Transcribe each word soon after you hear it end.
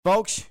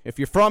Folks, if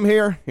you're from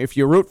here, if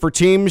you root for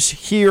teams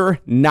here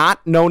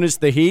not known as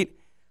the Heat,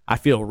 I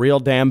feel real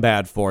damn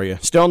bad for you.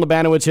 Stone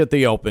Labanowitz hit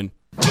the open.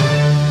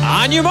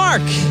 On your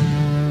mark.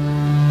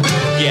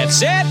 Get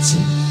set.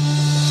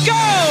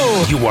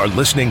 Go! You are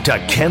listening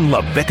to Ken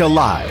Lavicka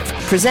Live.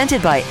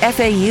 Presented by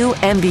FAU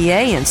MBA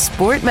and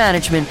Sport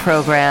Management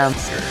Program.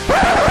 Turn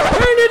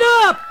it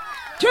up!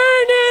 Turn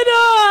it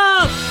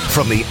up!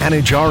 From the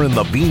Anajar and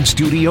Levine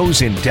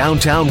Studios in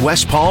downtown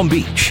West Palm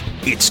Beach,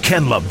 it's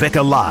Ken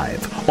Lavicka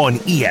Live on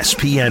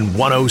ESPN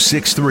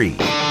 106.3.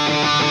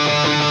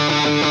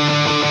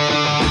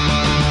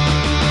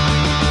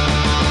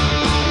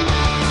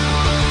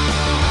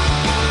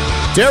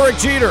 Derek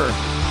Jeter,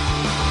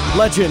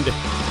 legend,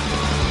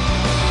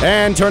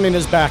 and turning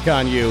his back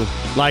on you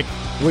like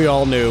we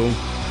all knew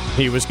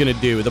he was going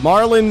to do. The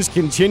Marlins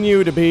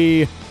continue to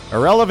be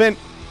irrelevant.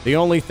 The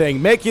only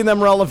thing making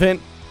them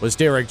relevant was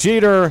Derek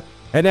Jeter,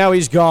 and now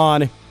he's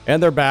gone,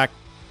 and they're back.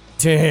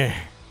 Damn.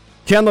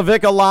 Ken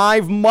Lavicka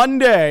Live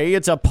Monday.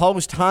 It's a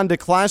post-Honda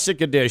Classic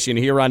edition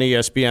here on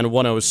ESPN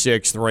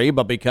 106.3,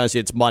 but because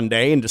it's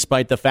Monday, and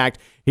despite the fact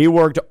he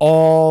worked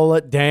all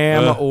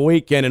damn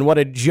weekend, and what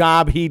a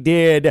job he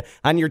did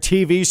on your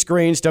TV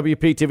screens,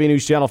 WPTV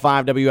News Channel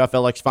 5,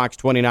 WFLX Fox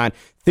 29,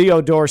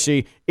 Theo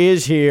Dorsey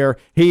is here.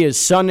 He is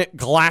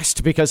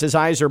sunglassed because his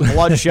eyes are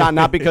bloodshot,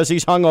 not because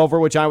he's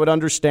hungover, which I would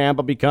understand,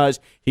 but because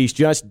he's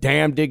just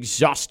damned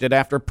exhausted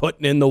after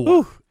putting in the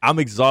work. I'm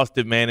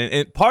exhausted, man,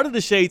 and part of the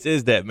shades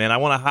is that, man. I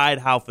want to hide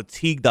how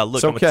fatigued I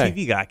look. Okay. I'm a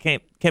TV guy. I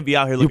can't be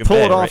out here looking You pull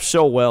bad, it off right?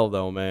 so well,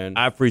 though, man.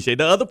 I appreciate it.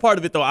 The other part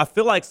of it, though, I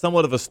feel like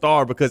somewhat of a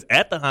star because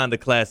at the Honda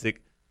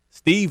Classic,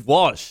 Steve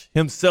Walsh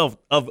himself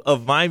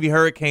of Miami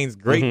Hurricanes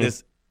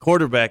greatness,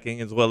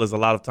 quarterbacking, as well as a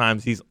lot of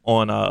times he's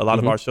on a lot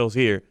of our shows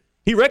here,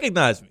 he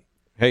recognized me.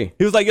 Hey.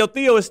 He was like, yo,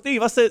 Theo, it's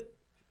Steve. I said,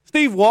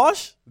 Steve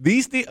Walsh?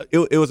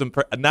 It was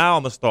now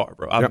I'm a star,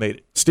 bro. I've made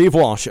it. Steve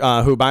Walsh,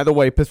 who, by the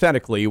way,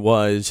 pathetically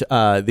was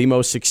the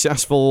most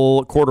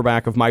successful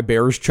quarterback of my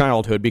Bears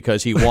childhood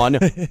because he won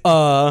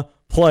a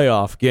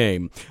playoff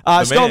game.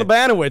 Stone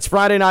Labanowitz,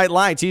 Friday Night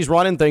Lights. He's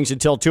running things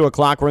until 2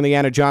 o'clock. We're in the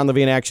Anna John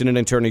Levine Action and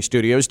Attorney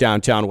Studios,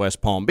 downtown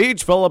West Palm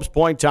Beach. Phillips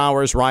Point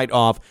Towers, right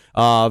off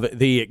of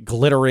the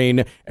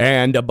glittering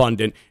and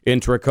abundant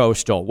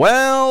Intracoastal.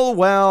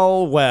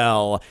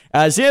 Well.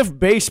 As if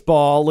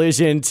baseball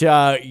isn't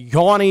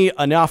yawny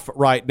enough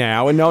right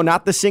now. And no,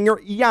 not the singer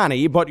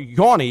Yanni, but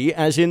yawny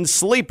as in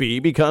sleepy,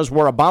 because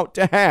we're about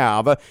to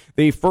have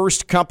the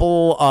first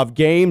couple of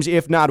games,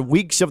 if not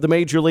weeks, of the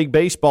Major League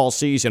Baseball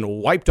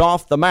season wiped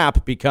off the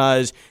map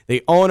because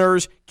the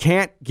owners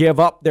can't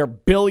give up their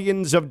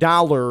billions of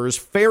dollars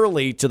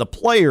fairly to the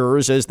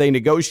players as they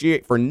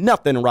negotiate for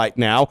nothing right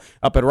now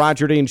up at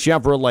Roger Dean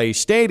Chevrolet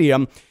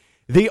Stadium.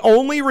 The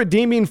only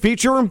redeeming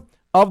feature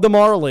of the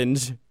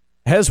Marlins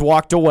has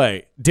walked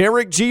away.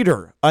 Derek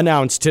Jeter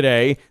announced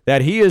today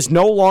that he is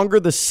no longer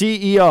the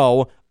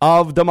CEO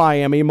of the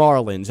Miami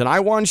Marlins. And I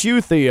want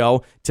you,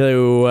 Theo,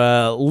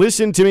 to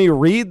listen to me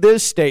read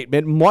this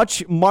statement,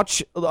 much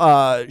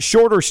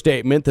shorter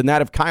statement than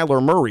that of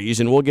Kyler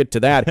Murray's, and we'll get to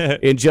that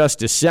in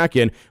just a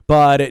second.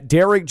 But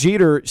Derek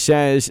Jeter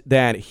says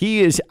that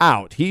he is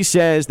out. He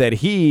says that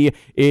he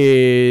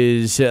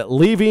is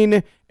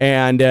leaving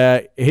and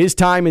his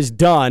time is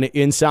done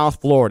in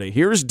South Florida.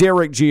 Here's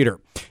Derek Jeter.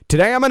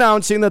 Today I'm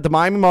announcing that the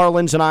Miami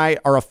Marlins and I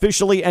are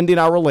officially ending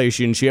our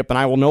relationship, and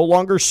I will no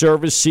longer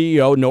serve as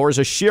CEO nor as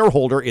a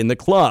shareholder in the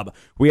club.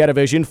 We had a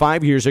vision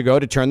 5 years ago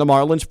to turn the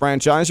Marlins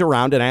franchise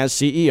around, and as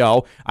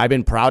CEO, I've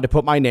been proud to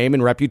put my name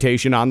and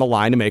reputation on the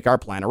line to make our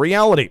plan a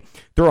reality.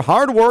 Through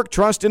hard work,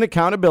 trust, and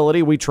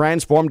accountability, we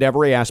transformed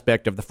every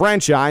aspect of the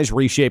franchise,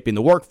 reshaping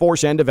the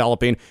workforce and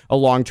developing a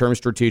long-term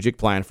strategic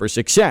plan for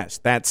success.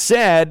 That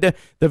said,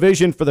 the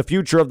vision for the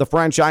future of the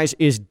franchise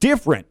is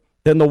different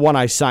than the one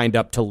I signed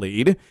up to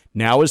lead.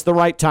 Now is the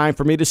right time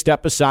for me to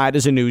step aside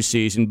as a new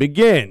season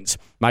begins.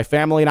 My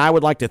family and I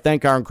would like to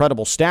thank our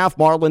incredible staff,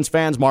 Marlins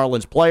fans,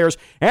 Marlins players,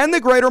 and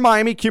the greater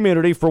Miami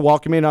community for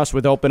welcoming us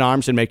with open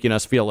arms and making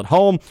us feel at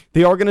home.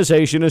 The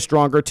organization is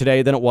stronger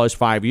today than it was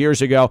 5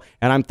 years ago,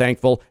 and I'm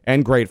thankful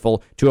and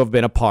grateful to have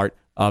been a part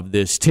of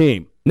this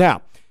team.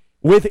 Now,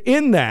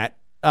 within that,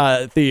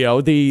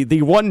 Theo,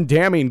 the one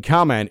damning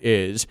comment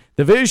is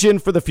the vision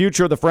for the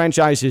future of the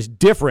franchise is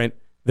different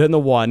than the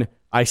one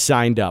I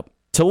signed up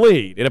to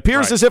lead. It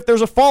appears as if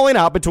there's a falling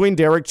out between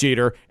Derek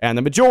Jeter and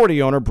the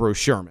majority owner, Bruce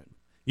Sherman.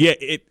 Yeah,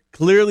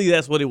 clearly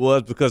that's what it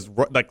was because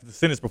like the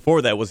sentence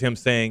before that was him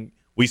saying,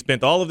 we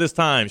spent all of this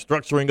time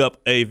structuring up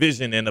a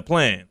vision and a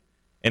plan.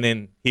 And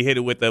then he hit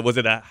it with was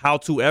it a how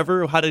to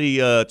ever? How did he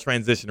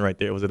transition right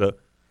there? Was it a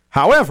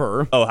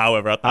However. Oh,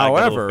 however. I thought I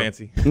got a little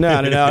fancy.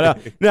 No.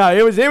 No,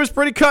 it was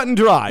pretty cut and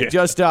dry. Yeah.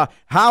 Just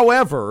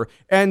however.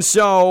 And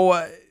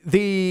so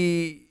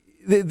the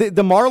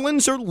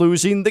Marlins are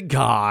losing the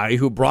guy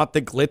who brought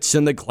the glitz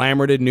and the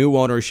glamour to new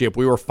ownership.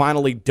 We were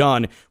finally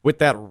done with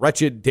that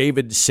wretched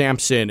David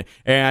Sampson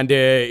and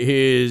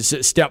his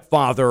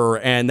stepfather,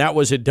 and that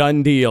was a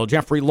done deal.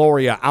 Jeffrey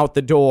Loria out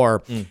the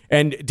door.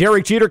 And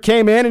Derek Jeter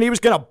came in, and he was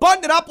going to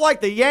button it up like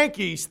the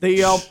Yankees,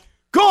 Theo.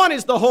 Gone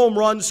is the home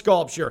run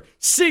sculpture.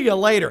 See you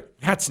later.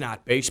 That's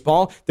not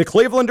baseball. The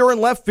Clevelander in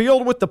left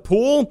field with the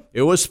pool,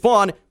 it was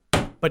fun.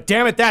 But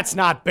damn it, that's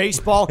not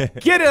baseball.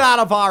 Get it out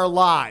of our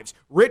lives.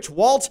 Rich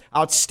Waltz,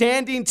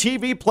 outstanding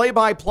TV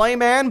play-by-play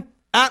man.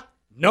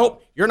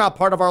 Nope, you're not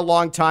part of our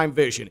long-time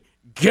vision.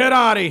 Get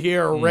out of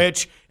here,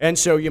 Rich. And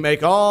so you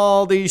make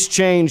all these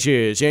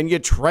changes, and you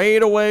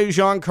trade away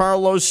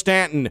Giancarlo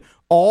Stanton,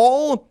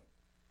 all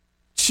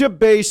to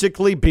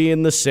basically be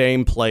in the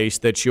same place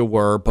that you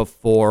were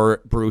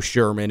before Bruce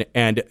Sherman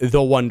and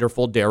the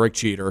wonderful Derek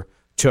Jeter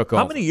took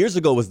over. How many years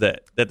ago was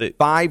that?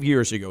 5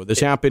 years ago. This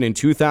happened in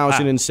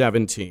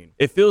 2017.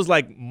 It feels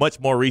like much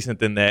more recent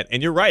than that.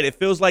 And you're right. It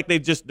feels like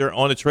they're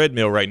on a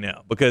treadmill right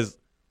now, because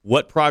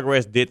what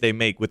progress did they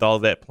make with all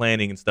that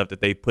planning and stuff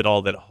that they put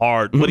all that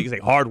hard, what do you say,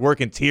 hard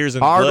work and tears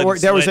and blood work.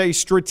 And there was a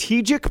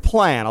strategic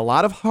plan, a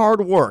lot of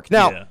hard work.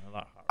 Now,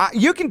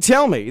 you can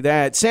tell me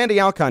that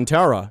Sandy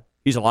Alcantara,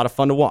 he's a lot of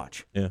fun to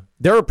watch. Yeah.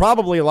 There are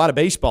probably a lot of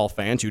baseball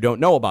fans who don't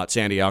know about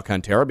Sandy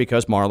Alcantara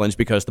because the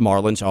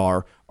Marlins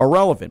are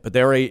irrelevant. But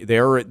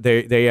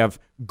they have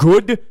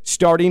good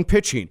starting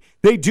pitching.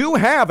 They do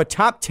have a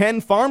top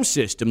 10 farm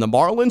system. The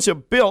Marlins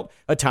have built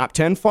a top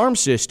 10 farm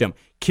system.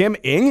 Kim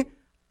Ng,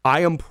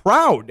 I am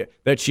proud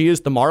that she is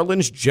the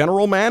Marlins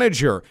general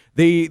manager,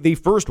 the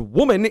first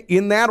woman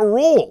in that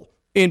role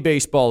in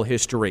baseball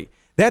history.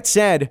 That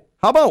said,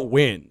 how about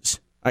wins?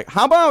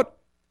 How about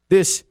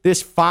this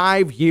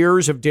 5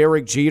 years of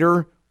Derek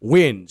Jeter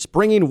wins,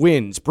 bringing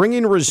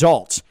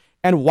results?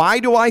 And why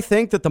do I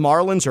think that the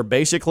Marlins are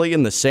basically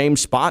in the same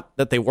spot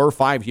that they were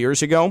 5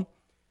 years ago?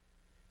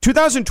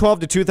 2012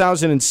 to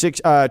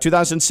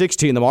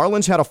 2016, the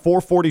Marlins had a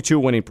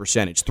 .442 winning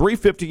percentage,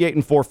 .358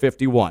 and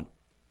 .451.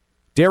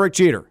 Derek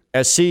Jeter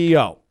as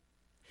CEO,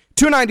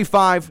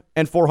 .295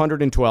 and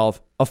 .412,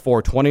 a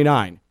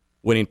 .429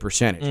 winning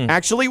percentage.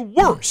 Actually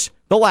worse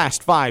the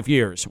last 5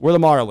 years were the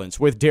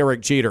Marlins with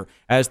Derek Jeter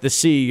as the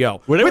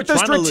CEO. With the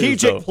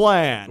strategic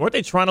plan. Weren't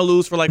they trying to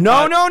lose for like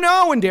No.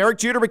 When Derek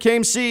Jeter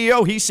became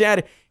CEO, he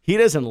said he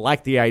doesn't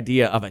like the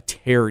idea of a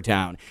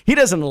teardown. He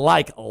doesn't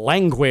like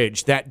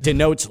language that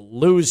denotes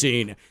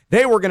losing.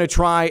 They were going to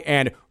try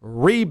and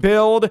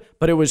rebuild,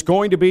 but it was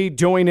going to be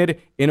doing it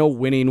in a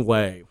winning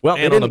way. Well,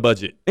 and on a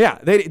budget. Yeah,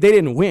 they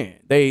didn't win.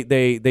 They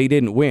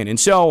didn't win. And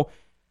so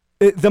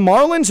the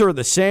Marlins are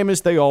the same as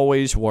they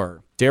always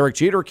were. Derek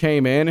Jeter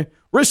came in,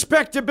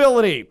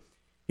 respectability.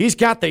 He's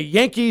got the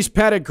Yankees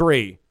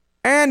pedigree.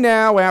 And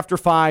now after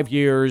 5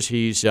 years,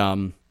 he's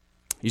gone.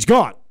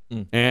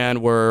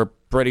 And we're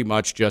pretty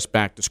much just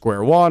back to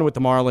square one with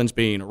the Marlins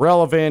being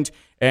irrelevant,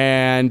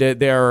 and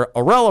they're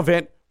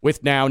irrelevant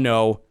with now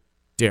no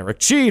Derek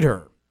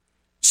Jeter.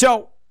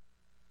 So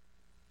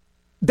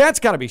that's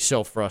got to be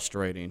so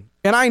frustrating.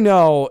 And I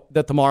know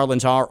that the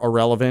Marlins are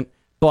irrelevant,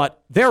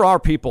 but there are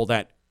people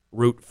that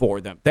root for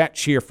them, that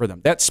cheer for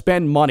them, that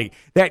spend money,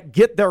 that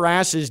get their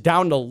asses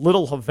down to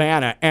Little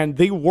Havana and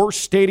the worst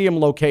stadium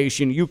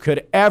location you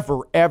could ever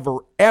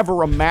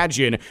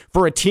imagine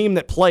for a team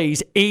that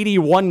plays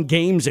 81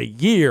 games a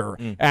year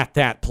at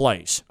that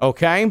place,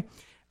 okay?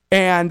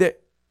 And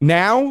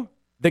now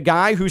the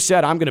guy who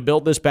said, I'm going to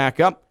build this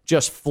back up,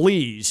 just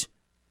flees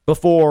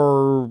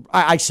before,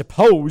 I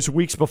suppose,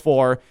 weeks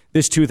before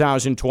this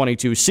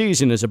 2022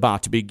 season is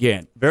about to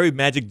begin. Very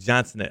Magic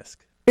Johnson-esque.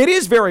 It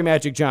is very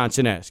Magic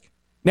Johnson-esque.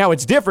 Now,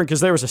 it's different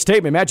because there was a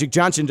statement. Magic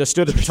Johnson just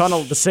stood at the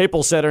tunnel of the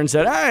Staples Center and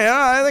said, hey,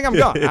 I think I'm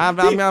gone.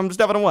 I'm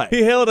stepping away.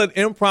 He held an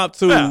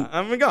impromptu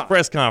I'm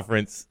press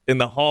conference in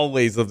the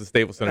hallways of the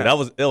Staples Center.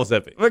 That was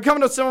epic. We're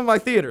coming to some of my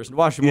theaters and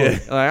watch a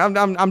movie.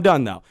 I'm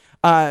done now.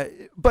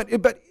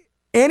 But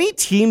any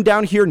team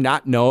down here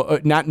not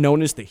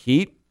known as the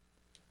Heat,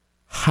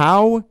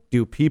 how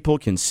do people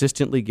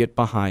consistently get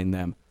behind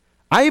them?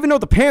 I even know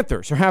the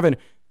Panthers are having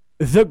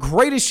the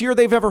greatest year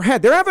they've ever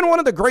had. They're having one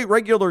of the great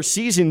regular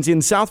seasons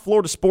in South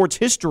Florida sports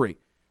history.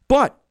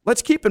 But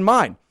let's keep in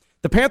mind,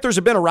 the Panthers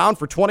have been around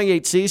for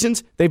 28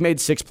 seasons. They've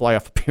made 6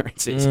 playoff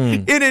appearances.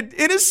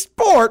 In a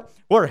sport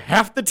where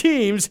half the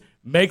teams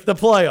make the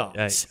playoffs.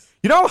 Yikes.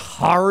 You know how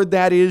hard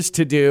that is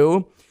to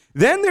do?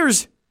 Then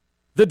there's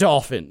the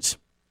Dolphins.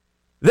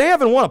 They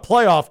haven't won a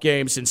playoff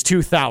game since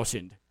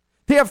 2000.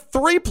 They have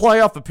 3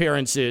 playoff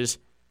appearances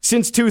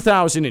since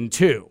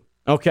 2002.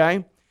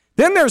 Okay?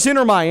 Then there's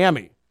Inter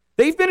Miami.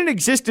 They've been in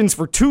existence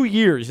for 2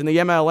 years in the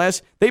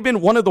MLS. They've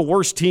been one of the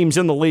worst teams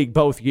in the league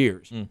both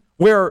years.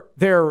 Where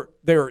their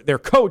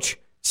coach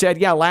said,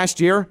 yeah, last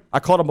year I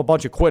called them a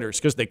bunch of quitters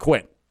because they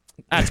quit.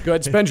 That's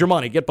good. Spend your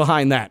money. Get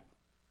behind that.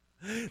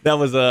 That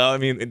was,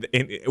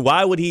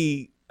 why would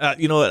he?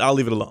 You know what? I'll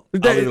leave it alone.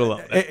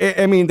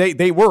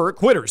 They were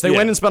quitters. They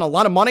went and spent a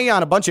lot of money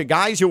on a bunch of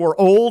guys who were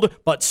old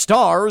but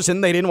stars,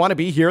 and they didn't want to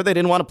be here. They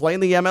didn't want to play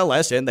in the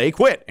MLS, and they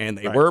quit, and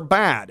they were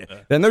bad.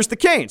 Then there's the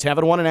Canes,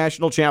 haven't won a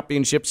national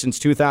championship since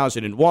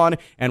 2001,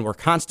 and we're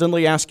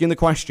constantly asking the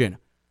question,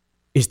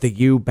 is the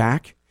U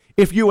back?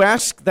 If you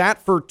ask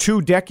that for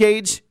 2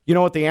 decades, you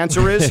know what the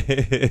answer is?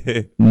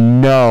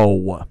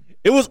 No.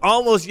 It was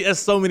almost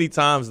so many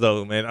times,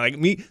 though, man. Like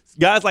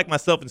guys like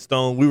myself and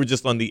Stone, we were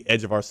just on the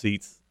edge of our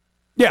seats.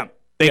 Yeah.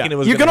 thinking it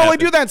was. You can only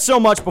happen. do that so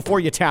much before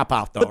you tap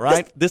out, though, But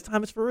right? This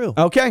time it's for real.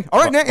 Okay. All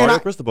right.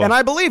 And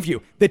I believe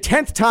you. The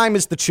 10th time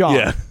is the charm.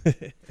 Yeah.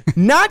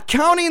 Not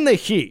counting the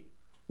Heat,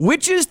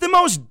 which is the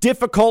most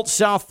difficult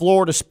South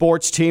Florida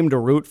sports team to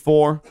root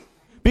for.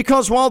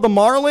 Because while the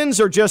Marlins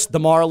are just the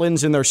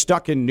Marlins and they're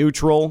stuck in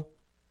neutral,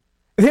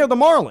 they're the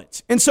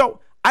Marlins. And so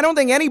I don't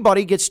think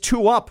anybody gets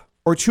too up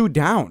or too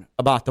down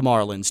about the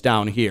Marlins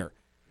down here.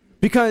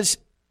 Because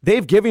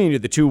they've given you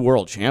the 2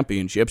 world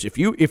championships. If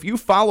you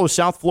follow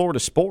South Florida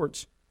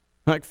sports,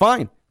 like,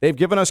 fine. They've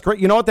given us great.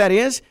 You know what that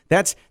is?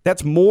 That's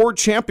more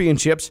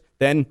championships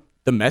than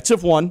the Mets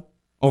have won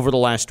over the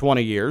last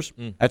 20 years.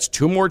 That's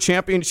 2 more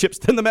championships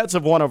than the Mets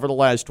have won over the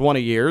last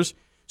 20 years.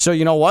 So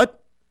you know what?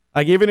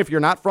 Like, even if you're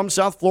not from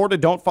South Florida,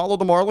 don't follow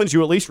the Marlins,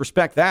 you at least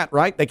respect that,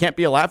 right? They can't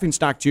be a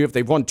laughingstock to you if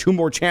they've won 2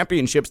 more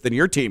championships than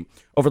your team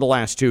over the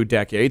last 2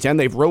 decades, and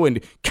they've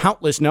ruined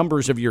countless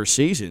numbers of your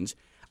seasons.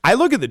 I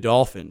look at the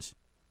Dolphins.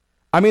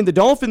 I mean, the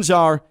Dolphins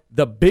are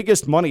the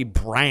biggest money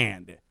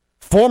brand.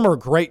 Former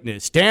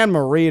greatness, Dan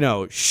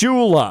Marino,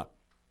 Shula.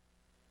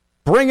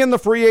 Bring in the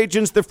free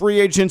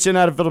agents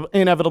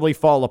inevitably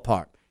fall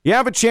apart. You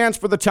have a chance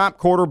for the top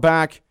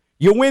quarterback.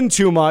 You win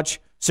too much,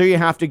 so you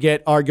have to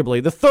get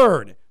arguably the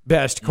 3rd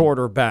best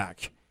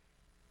quarterback.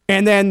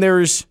 And then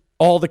there's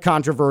all the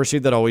controversy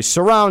that always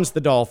surrounds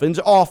the Dolphins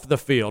off the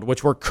field,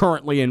 which we're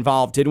currently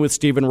involved in with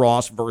Stephen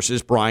Ross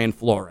versus Brian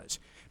Flores.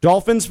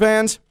 Dolphins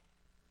fans,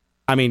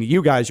 I mean,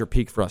 you guys are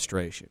peak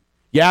frustration.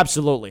 You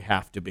absolutely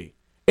have to be.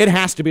 It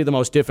has to be the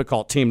most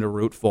difficult team to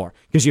root for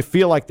because you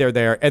feel like they're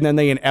there, and then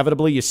they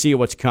inevitably, you see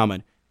what's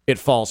coming. It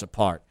falls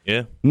apart.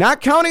 Yeah.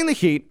 Not counting the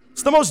Heat,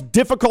 it's the most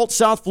difficult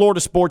South Florida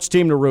sports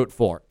team to root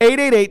for.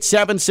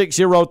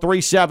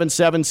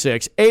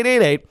 888-760-3776.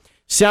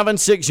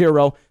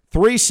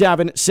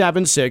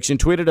 888-760-3776. And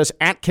tweeted us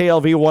at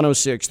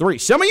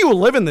KLV1063. Some of you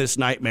live in this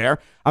nightmare.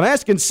 I'm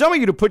asking some of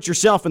you to put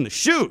yourself in the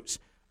shoes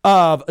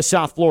of a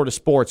South Florida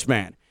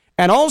sportsman.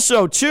 And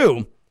also,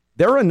 too,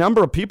 there are a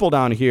number of people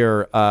down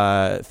here,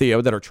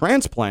 Theo, that are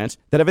transplants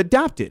that have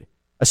adopted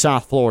a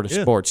South Florida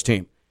sports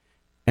team.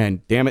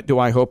 And damn it, do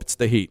I hope it's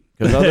the Heat.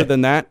 Because other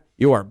than that,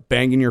 you are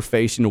banging your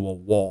face into a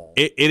wall.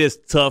 It is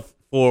tough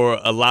for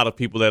a lot of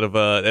people that have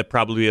that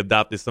probably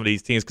adopted some of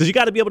these teams because you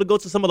got to be able to go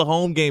to some of the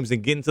home games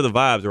and get into the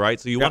vibes, right?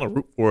 So you want to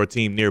root for a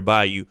team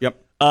nearby you.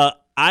 Yep.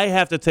 I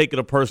have to take it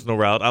a personal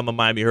route. I'm a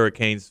Miami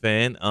Hurricanes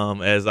fan,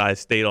 as I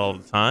state all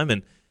the time.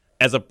 And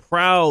as a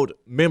proud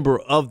member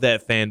of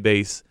that fan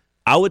base,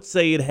 I would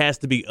say it has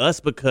to be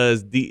us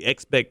because the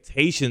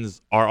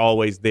expectations are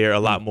always there a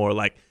lot more.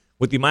 Like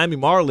with the Miami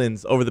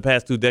Marlins over the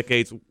past 2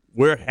 decades,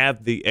 where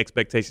have the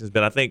expectations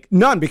been? I think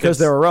none because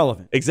they're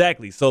irrelevant.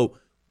 Exactly. So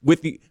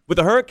with the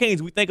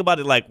Hurricanes, we think about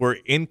it like we're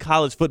in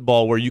college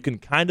football where you can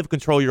kind of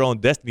control your own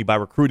destiny by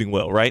recruiting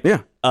well, right?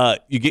 Yeah.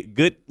 You get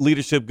good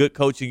leadership, good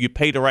coaching, you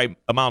pay the right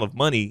amount of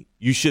money,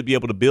 you should be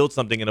able to build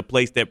something in a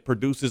place that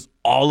produces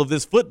all of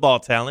this football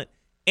talent.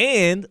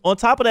 And on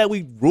top of that,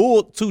 we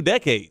ruled 2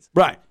 decades.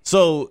 Right.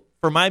 So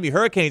for Miami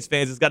Hurricanes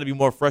fans, it's got to be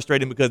more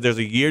frustrating because there's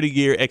a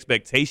year-to-year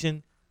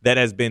expectation that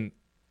has been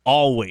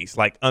always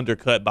like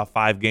undercut by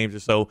 5 games or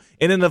so.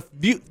 And then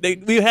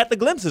we had the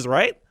glimpses,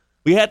 right?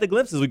 We had the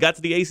glimpses. We got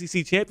to the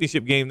ACC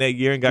championship game that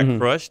year and got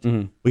crushed.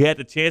 Mm-hmm. We had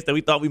the chance that we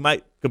thought we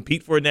might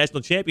compete for a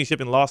national championship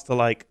and lost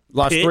to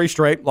Pitt. 3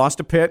 straight, lost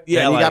to Pitt.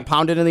 Yeah, then you got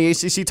pounded in the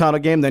ACC title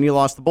game. Then you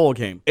lost the bowl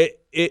game.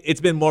 It's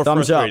been more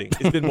frustrating.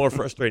 It's been more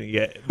frustrating,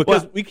 yeah,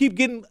 because we keep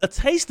getting a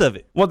taste of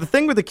it. Well, the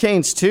thing with the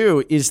Canes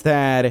too is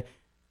that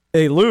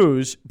they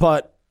lose,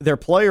 but their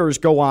players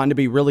go on to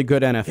be really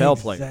good NFL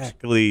players.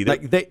 Exactly.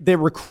 Like the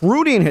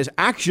recruiting has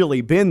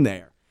actually been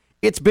there.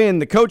 It's been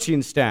the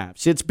coaching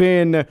staffs. It's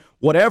been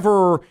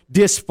whatever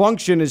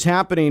dysfunction is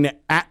happening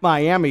at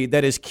Miami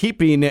that is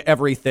keeping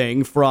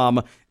everything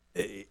from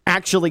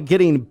actually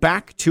getting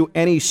back to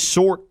any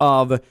sort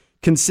of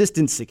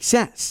consistent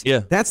success.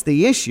 Yeah. That's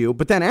the issue.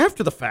 But then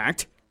after the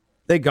fact,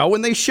 they go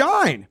and they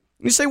shine.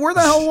 You say, where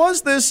the hell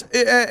was this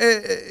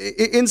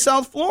in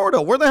South Florida?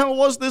 Where the hell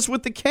was this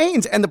with the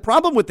Canes? And the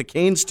problem with the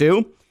Canes,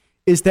 too,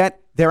 is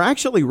that they're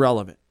actually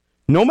relevant.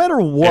 No matter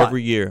what,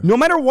 every year, no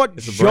matter what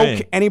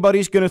joke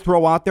anybody's going to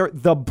throw out there,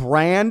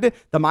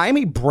 the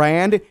Miami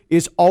brand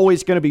is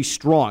always going to be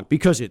strong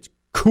because it's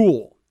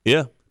cool.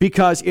 Yeah.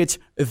 Because it's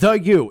the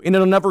U, and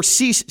it'll never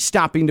cease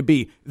stopping to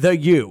be the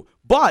U.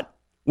 But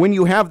when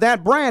you have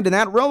that brand and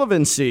that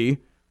relevancy,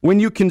 when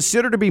you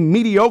consider to be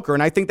mediocre,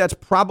 and I think that's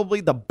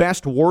probably the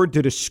best word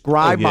to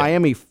describe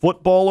Miami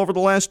football over the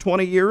last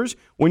 20 years,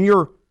 when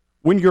you're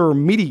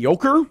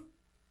mediocre,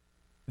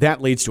 that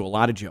leads to a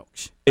lot of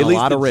jokes. It leads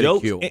a lot to of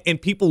ridicule. Jokes,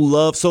 and people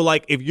love, so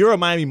like if you're a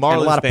Miami Marlins fan.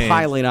 And a lot of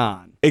piling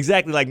on.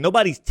 Exactly. Like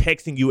nobody's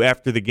texting you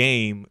after the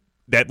game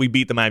that we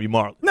beat the Miami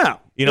Marlins. No.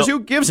 Because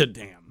who gives a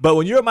damn? But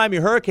when you're a Miami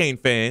Hurricane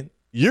fan,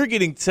 you're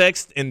getting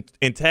texted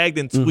and tagged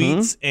in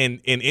tweets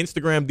and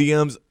Instagram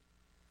DMs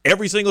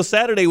every single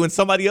Saturday when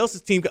somebody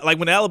else's team, like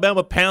when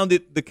Alabama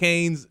pounded the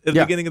Canes at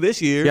the beginning of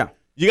this year. Yeah.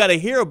 You got to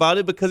hear about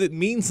it because it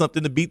means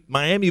something to beat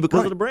Miami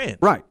because of the brand.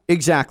 Right.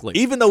 Exactly.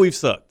 Even though we've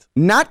sucked.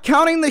 Not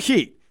counting the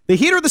Heat. The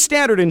Heat are the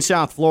standard in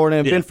South Florida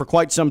and have been for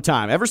quite some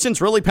time, ever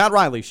since really Pat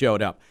Riley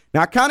showed up.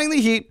 Not counting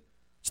the Heat,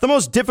 it's the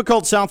most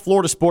difficult South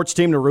Florida sports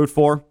team to root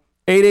for.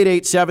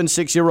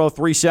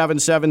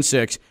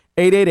 888-760-3776.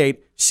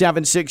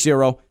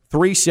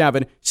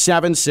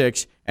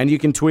 888-760-3776. And you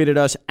can tweet at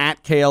us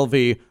at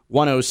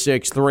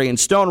KLV1063. And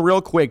Stone,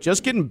 real quick,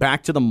 just getting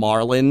back to the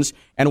Marlins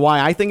and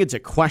why I think it's a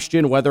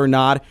question whether or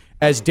not,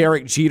 as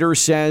Derek Jeter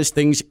says,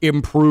 things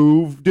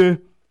improved in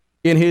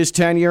his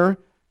tenure.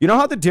 You know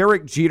how the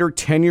Derek Jeter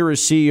tenure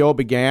as CEO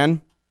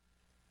began?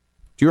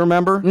 Do you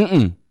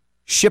remember?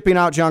 Shipping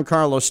out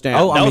Giancarlo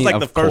Stanton. That was like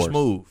the first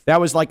move. That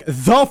was like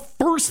the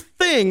first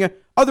thing,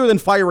 other than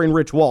firing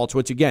Rich Waltz,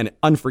 which, again,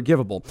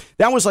 unforgivable.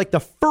 That was like the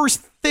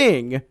first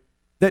thing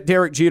that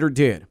Derek Jeter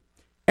did.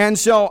 And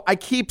so I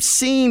keep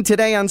seeing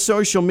today on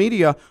social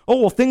media,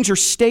 things are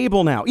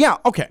stable now. Yeah,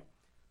 okay.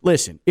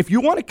 Listen, if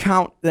you want to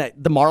count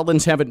that the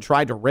Marlins haven't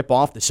tried to rip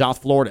off the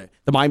South Florida,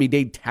 the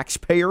Miami-Dade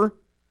taxpayer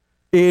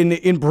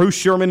in Bruce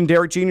Sherman and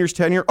Derek Jr.'s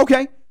tenure,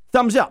 okay,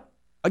 thumbs up.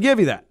 I'll give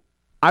you that.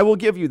 I will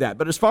give you that.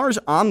 But as far as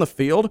on the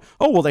field,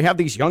 they have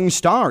these young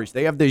stars.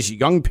 They have this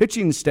young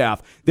pitching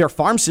staff. Their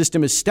farm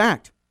system is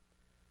stacked.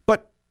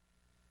 But,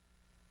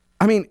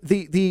 I mean,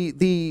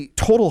 the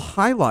total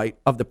highlight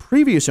of the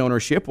previous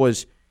ownership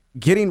was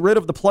getting rid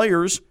of the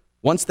players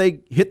once they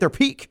hit their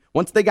peak,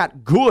 once they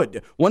got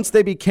good, once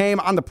they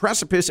became on the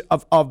precipice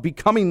of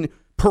becoming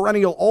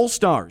perennial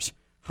all-stars.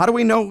 How do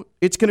we know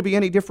it's going to be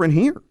any different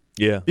here?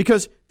 Yeah.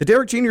 Because the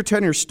Derek Jr.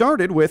 tenure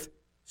started with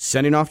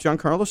sending off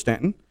Giancarlo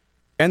Stanton.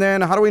 And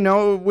then how do we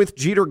know with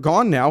Jeter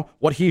gone now,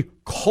 what he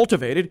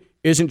cultivated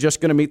isn't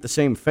just going to meet the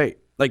same fate?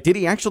 Like, did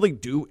he actually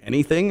do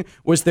anything?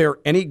 Was there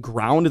any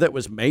ground that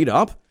was made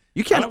up?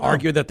 You can't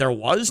argue that there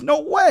was. No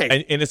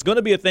way. And it's going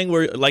to be a thing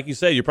where, like you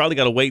said, you probably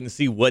got to wait and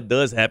see what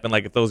does happen,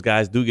 like if those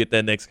guys do get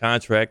that next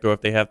contract or if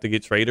they have to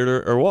get traded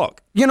or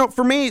walk. You know,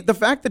 for me, the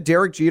fact that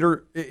Derek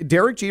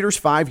Jeter's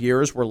 5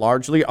 years were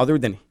largely, other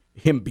than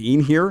him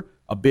being here,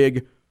 a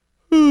big,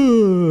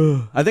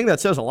 I think that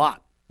says a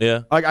lot.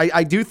 Yeah.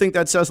 I do think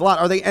that says a lot.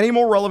 Are they any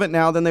more relevant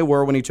now than they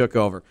were when he took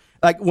over?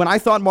 Like, when I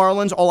thought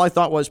Marlins, all I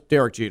thought was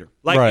Derek Jeter.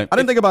 Right. I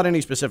didn't think about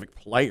any specific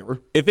player.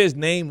 If his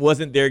name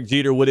wasn't Derek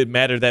Jeter, would it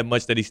matter that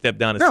much that he stepped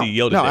down as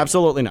CEO today? No,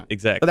 absolutely not.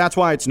 Exactly. But that's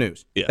why it's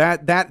news. Yeah.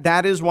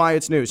 That is why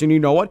it's news. And you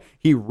know what?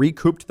 He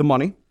recouped the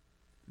money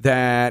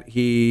that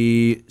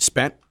he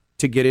spent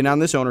to get in on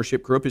this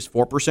ownership group, his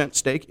 4%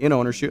 stake in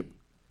ownership.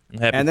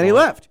 And then he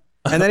left.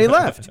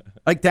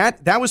 Like,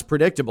 that was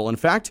predictable. In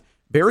fact,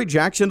 Barry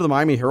Jackson of the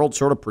Miami Herald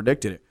sort of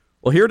predicted it.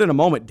 We'll hear it in a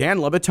moment. Dan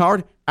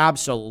Levitard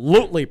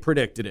absolutely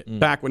predicted it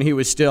back when he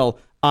was still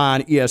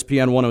on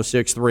ESPN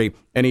 106.3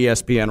 and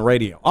ESPN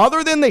Radio.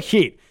 Other than the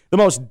Heat, the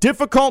most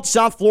difficult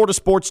South Florida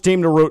sports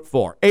team to root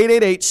for.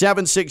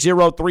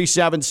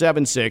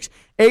 888-760-3776.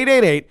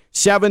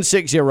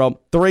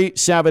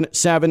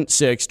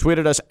 888-760-3776.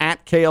 Tweeted us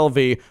at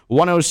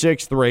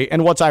KLV1063.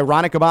 And what's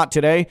ironic about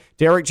today,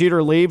 Derek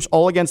Jeter leaves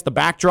all against the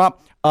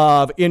backdrop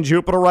of, in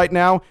Jupiter right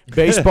now,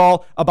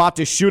 baseball about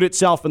to shoot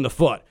itself in the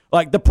foot.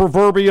 Like the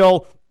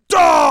proverbial,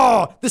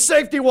 the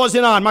safety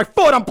wasn't on. My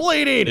foot, I'm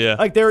bleeding. Yeah.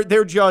 Like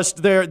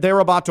they're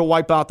about to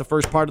wipe out the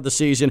first part of the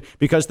season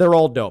because they're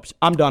all dopes.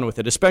 I'm done with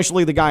it,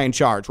 especially the guy in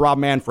charge, Rob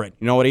Manfred.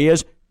 You know what he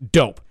is?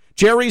 Dope.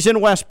 Jerry's in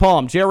West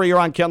Palm. Jerry, you're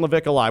on Ken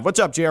Lavicka Live. What's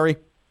up, Jerry?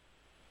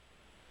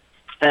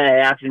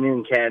 Hey,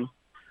 afternoon, Ken.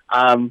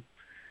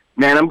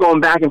 Man, I'm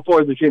going back and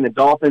forth between the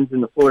Dolphins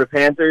and the Florida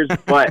Panthers,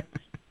 but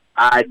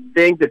I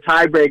think the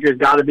tiebreaker's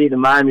got to be the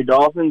Miami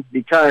Dolphins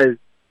because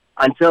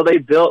until they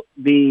built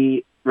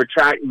the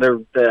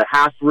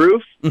half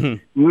roof,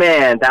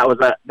 man, that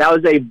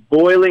was a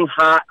boiling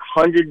hot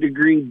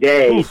 100-degree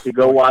day to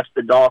go watch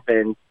the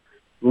Dolphins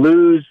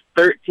lose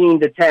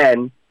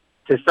 13-10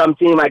 to some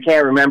team I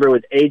can't remember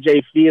with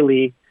A.J.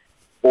 Feely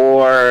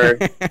or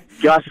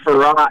Gus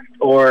Farrat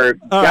or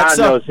God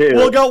knows who.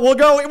 We'll go.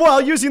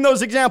 Well, using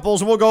those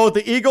examples, we'll go with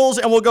the Eagles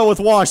and we'll go with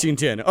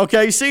Washington.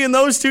 Okay, seeing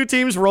those two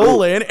teams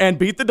roll in and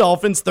beat the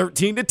Dolphins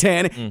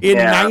 13-10 in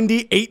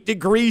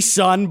 98-degree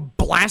sun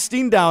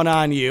blasting down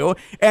on you.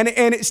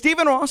 And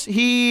Stephen Ross,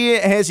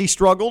 has he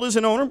struggled as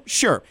an owner?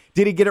 Sure.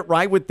 Did he get it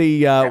right with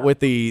the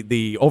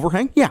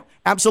overhang? Yeah,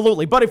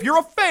 absolutely. But if you're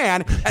a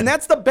fan and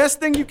that's the best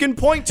thing you can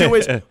point to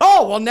is,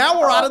 now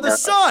we're out of the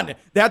sun.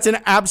 That's an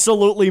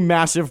absolutely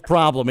massive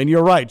problem. And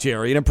you're right,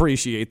 Jerry, and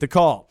appreciate the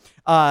call.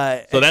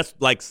 So that's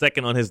like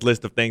second on his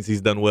list of things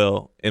he's done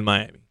well in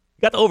Miami.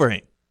 Got the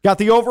overhang.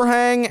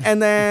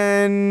 And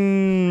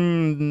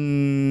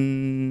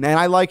then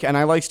I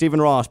like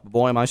Stephen Ross, but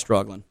boy, am I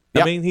struggling.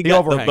 I mean, he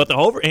got overhang. But the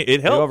overhang,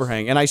 it helps. The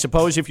overhang. And I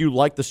suppose if you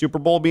like the Super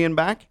Bowl being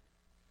back,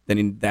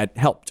 then that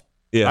helped.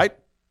 Yeah. Right?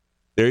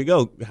 There you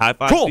go. High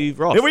five, cool. Steve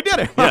Ross. Yeah, we did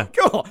it. Yeah.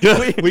 Cool.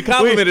 We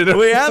complimented him.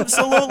 We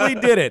absolutely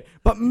did it.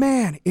 But,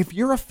 man, if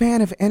you're a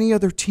fan of any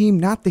other team,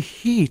 not the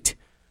Heat,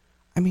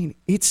 I mean,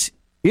 it's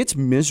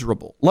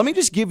miserable. Let me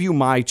just give you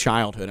my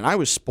childhood. And I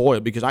was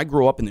spoiled because I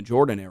grew up in the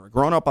Jordan era.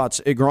 Growing up in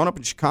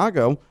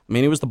Chicago, I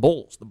mean, it was the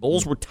Bulls. The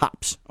Bulls were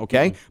tops,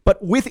 okay?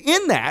 But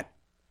within that,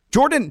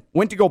 Jordan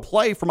went to go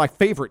play for my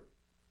favorite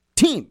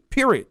team,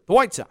 period, the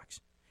White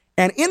Sox.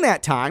 And in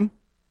that time,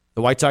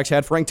 the White Sox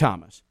had Frank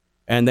Thomas,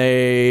 and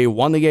they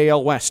won the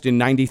AL West in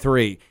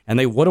 93, and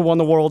they would have won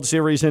the World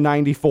Series in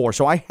 94.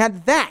 So I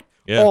had that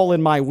all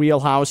in my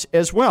wheelhouse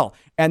as well.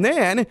 And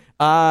then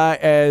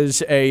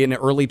as an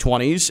early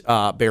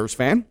 20s Bears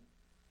fan,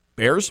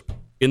 Bears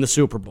in the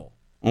Super Bowl,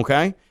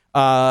 okay?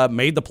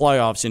 Made the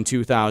playoffs in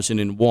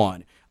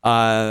 2001.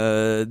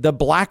 The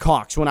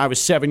Blackhawks, when I was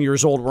 7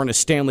 years old, were in a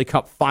Stanley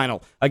Cup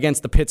final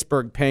against the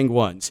Pittsburgh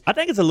Penguins. I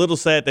think it's a little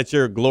sad that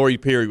your glory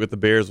period with the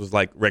Bears was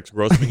like Rex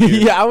Grossman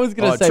years. Yeah, I was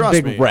going to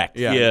say Big Rex.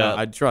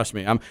 Yeah. Trust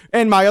me.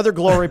 And my other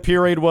glory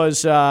period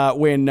was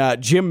when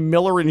Jim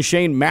Miller and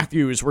Shane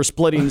Matthews were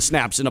splitting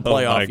snaps in a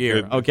playoff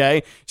year. Goodness.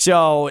 Okay,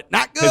 so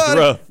not It's good,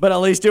 rough. but at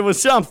least it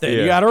was something.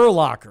 You got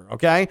Urlacher.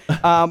 Okay,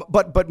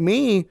 but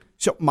me.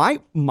 So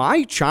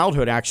my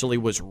childhood actually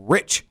was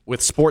rich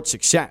with sports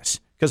success.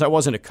 Because I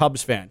wasn't a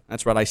Cubs fan.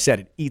 That's right, I said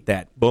it. Eat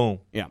that. Boom.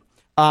 Yeah.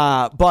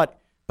 But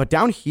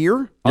down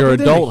here, your other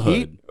than the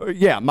adulthood.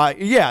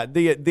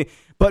 Heat,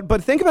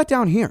 but think about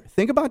down here.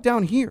 Think about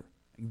down here.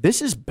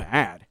 This is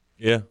bad.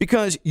 Yeah.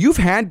 Because you've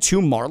had 2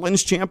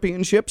 Marlins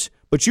championships,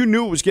 but you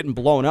knew it was getting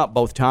blown up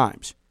both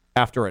times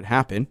after it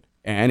happened,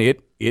 and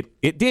it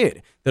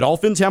did. The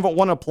Dolphins haven't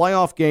won a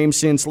playoff game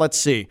since, let's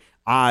see,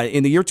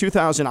 in the year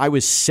 2000, I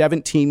was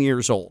 17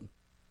 years old.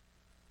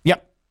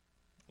 Yep.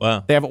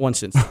 Wow. They haven't won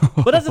since.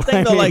 But that's the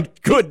thing, though,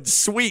 like, good,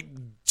 sweet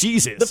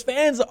Jesus. the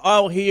fans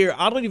out here,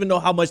 I don't even know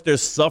how much they're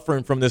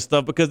suffering from this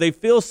stuff because they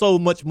feel so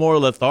much more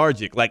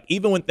lethargic. Like,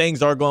 even when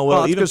things are going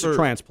well, it's even because of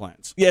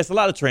transplants. Yeah, it's a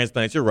lot of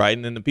transplants. You're right.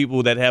 And then the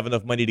people that have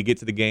enough money to get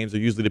to the games are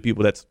usually the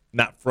people that's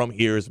not from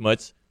here as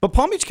much. But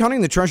Palm Beach County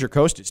and the Treasure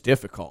Coast is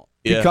difficult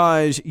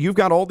because you've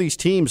got all these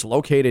teams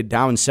located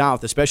down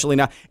south, especially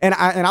now. And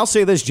I'll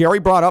say this: Jerry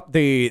brought up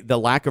the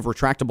lack of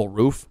retractable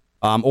roof.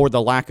 Or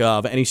the lack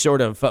of any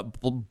sort of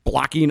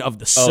blocking of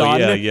the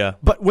sun. Oh, yeah.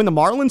 But when the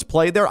Marlins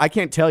played there, I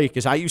can't tell you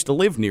because I used to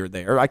live near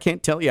there. I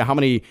can't tell you how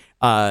many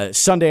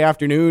Sunday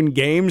afternoon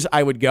games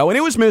I would go. And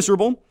it was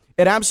miserable.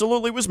 It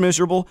absolutely was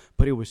miserable.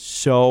 But it was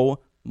so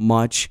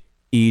much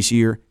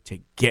easier to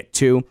get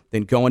to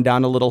than going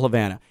down to Little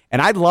Havana.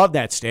 And I love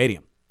that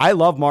stadium. I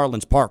love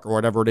Marlins Park or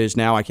whatever it is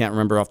now. I can't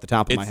remember off the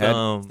top of my head.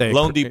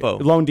 Lone Depot.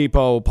 Lone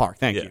Depot Park.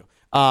 Thank you.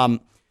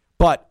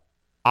 But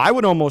I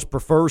would almost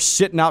prefer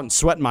sitting out and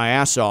sweating my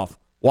ass off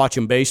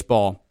watching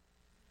baseball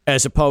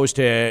as opposed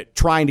to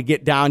trying to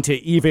get down to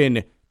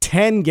even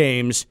 10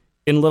 games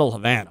in Little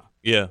Havana.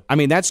 Yeah. I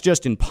mean, that's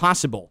just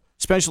impossible,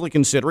 especially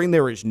considering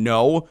there is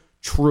no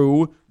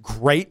true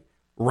great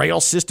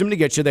rail system to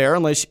get you there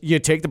unless you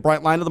take the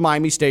Bright Line to the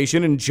Miami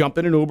station and jump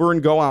in an Uber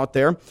and go out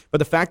there. But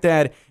the fact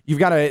that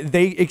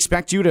they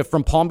expect you to,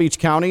 from Palm Beach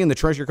County and the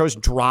Treasure Coast,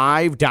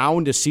 drive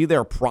down to see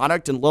their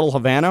product in Little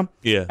Havana,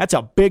 that's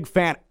a big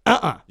fan.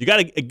 You got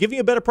to give me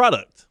a better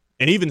product.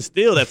 And even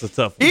still, that's a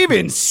tough one.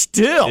 Even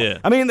still. Yeah.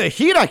 I mean, the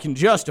heat, I can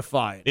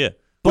justify it. Yeah.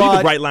 Well, you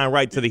can Bright Line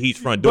right to the Heat's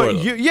front door.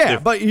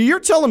 But you're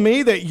telling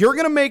me that you're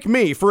going to make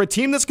me, for a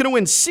team that's going to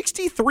win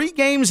 63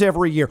 games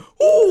every year,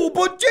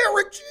 but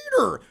Derek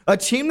Jeter, a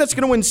team that's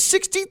going to win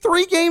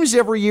 63 games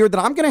every year, that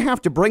I'm going to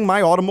have to bring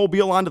my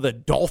automobile onto the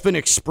Dolphin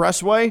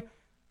Expressway?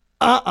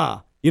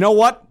 You know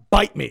what?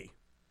 Bite me.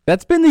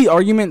 That's been the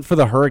argument for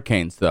the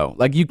Hurricanes, though.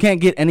 Like, you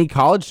can't get any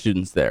college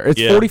students there. It's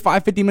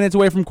 45, 50 minutes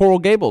away from Coral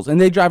Gables, and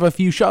they drive a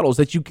few shuttles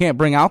that you can't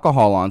bring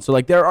alcohol on. So,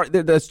 like,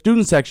 the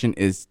student section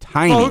is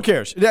tiny. Well, who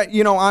cares?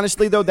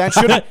 Honestly, though,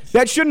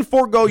 that shouldn't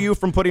forego you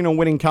from putting a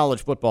winning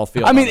college football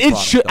field. I mean,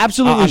 it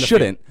absolutely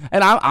shouldn't.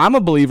 And I'm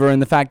a believer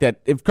in the fact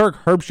that if Kirk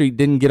Herbstreit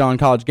didn't get on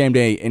College Game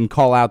Day and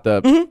call out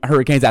the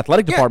Hurricanes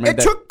athletic department,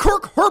 it took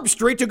Kirk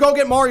Herbstreit to go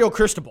get Mario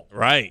Cristobal.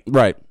 Right.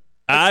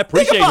 I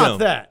appreciate Think about him.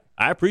 that.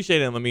 I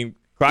appreciate him. I mean,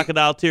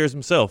 Crocodile Tears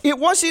himself. It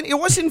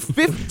wasn't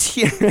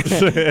 15.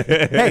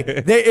 Hey,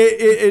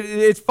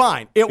 it's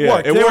fine. It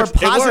worked. There were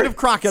positive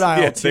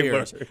crocodile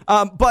tears.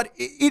 But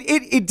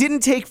it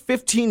didn't take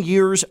 15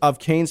 years of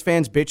Canes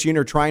fans bitching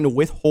or trying to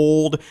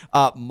withhold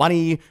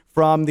money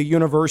from the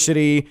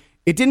university.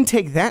 It didn't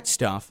take that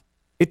stuff.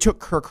 It took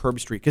Kirk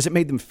Herbstreit because it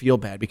made them feel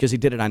bad because he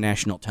did it on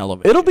national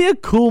television. It'll be a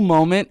cool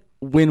moment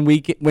when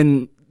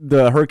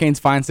the Hurricanes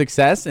find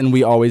success and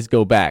we always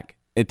go back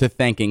to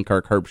thanking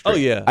Kirk Herbstreit. Oh,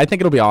 yeah. I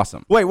think it'll be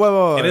awesome. Wait.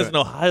 And there's an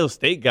Ohio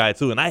State guy,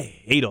 too, and I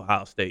hate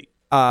Ohio State.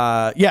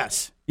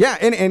 Yes. Yeah,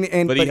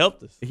 but he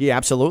helped us. He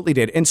absolutely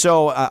did. And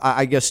so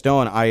I guess,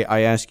 Stone,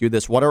 I ask you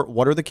this. What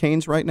are the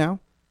Canes right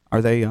now?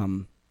 Are they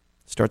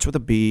starts with a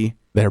B?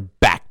 They're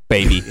back,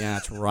 baby. Yeah,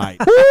 that's right.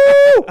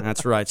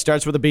 That's right.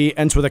 Starts with a B,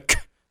 ends with a K.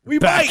 We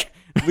bite,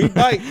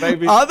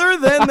 baby. Other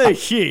than the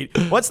Heat,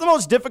 what's the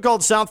most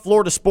difficult South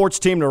Florida sports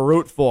team to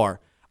root for?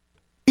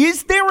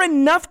 Is there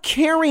enough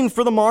caring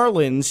for the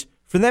Marlins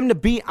for them to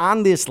be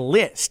on this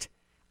list?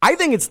 I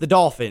think it's the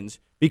Dolphins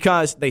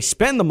because they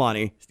spend the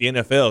money. It's the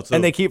NFL, too.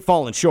 And they keep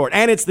falling short.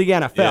 And it's the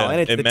NFL,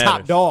 and it's the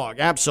top dog.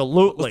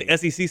 Absolutely.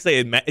 What's the SEC say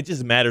it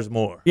just matters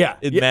more. Yeah.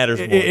 It matters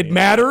more. It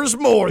matters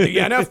more, the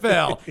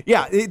NFL.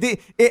 Yeah.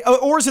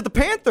 Or is it the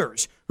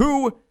Panthers,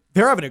 who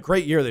They're having a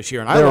great year this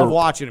year, and I They're- love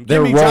watching them.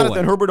 they're Give me rolling.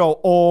 Jonathan Huberdeau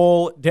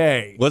all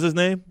day. What's his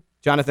name?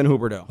 Jonathan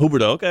Huberdeau.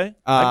 Huberdeau. Okay,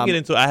 I can get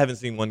into it. I haven't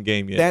seen one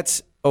game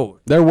yet.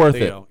 They're worth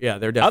there you it. go. Yeah,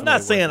 they're definitely. I'm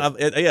not worth saying.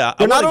 it.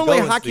 They're Not only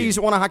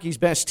one of hockey's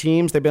best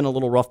teams, they've been a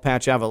little rough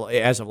patch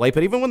as of late,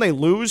 but even when they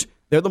lose,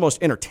 they're the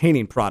most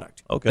entertaining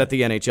product that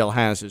the NHL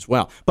has as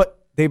well. But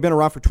they've been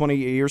around for 20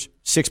 years,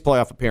 6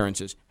 playoff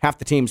appearances. Half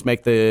the teams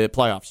make the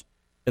playoffs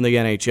in the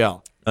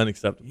NHL.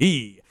 Unacceptable.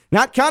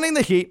 Not counting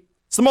the Heat,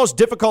 it's the most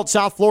difficult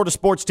South Florida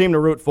sports team to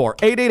root for.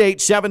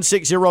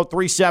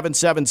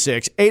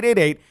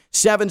 888-760-3776.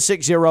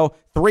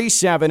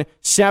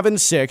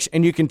 888-760-3776.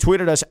 And you can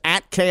tweet at us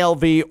at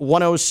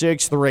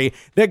KLV1063.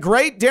 The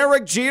great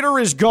Derek Jeter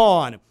is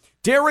gone.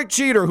 Derek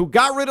Jeter, who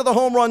got rid of the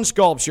home run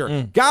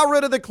sculpture, got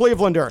rid of the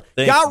Clevelander,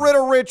 got rid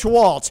of Rich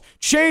Waltz,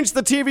 changed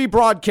the TV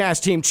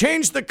broadcast team,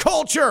 changed the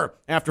culture.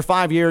 After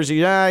 5 years,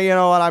 you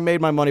know what? I made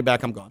my money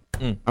back. I'm gone.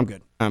 I'm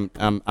good.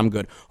 I'm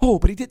good. Oh,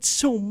 but he did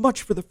so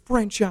much for the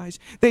franchise.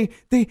 They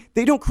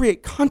don't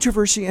create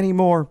controversy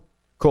anymore.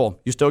 Cool.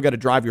 You still got to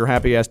drive your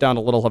happy ass down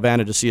to Little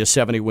Havana to see a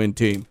 70-win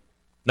team.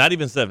 Not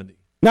even 70.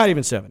 Not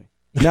even 70.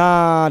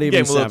 Not even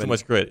 70. Gave him a little too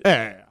much credit.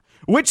 Yeah.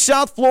 Which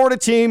South Florida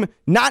team,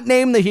 not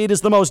named the Heat, is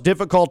the most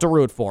difficult to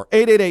root for?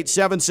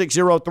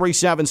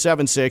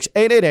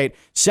 888-760-3776.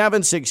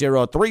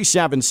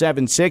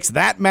 888-760-3776.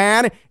 That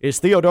man is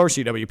Theo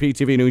Dorsey,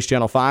 WPTV News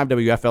Channel 5,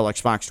 WFLX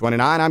Fox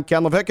 29. I'm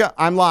Ken Lavicka.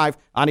 I'm live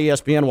on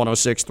ESPN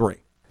 106.3.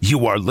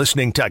 You are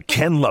listening to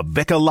Ken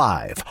Lavicka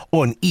Live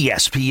on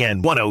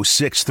ESPN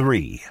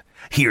 106.3.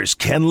 Here's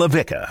Ken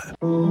Lavicka.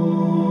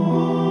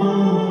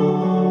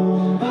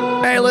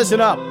 Hey, listen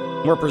up.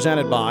 We're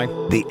presented by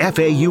The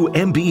FAU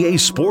MBA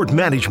Sport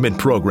Management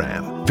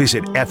Program.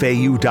 Visit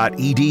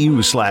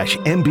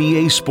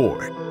fau.edu/MBA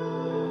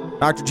Sport.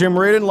 Dr. Jim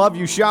Reardon, love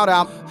you. Shout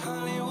out.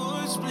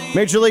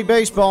 Major League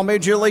Baseball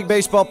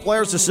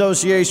Players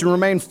Association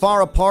remain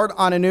far apart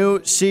on a new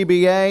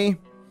CBA.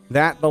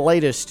 The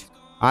latest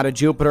out of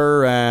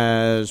Jupiter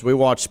as we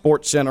watch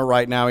Sports Center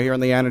right now here in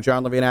the Anna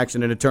John Levine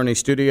Accident Attorney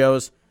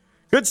Studios.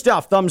 Good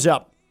stuff. Thumbs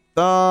up.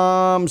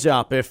 Thumbs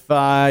up. If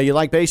you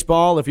like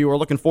baseball, if you were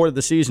looking forward to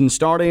the season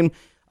starting,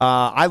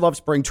 I love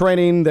spring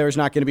training. There's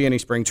not going to be any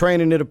spring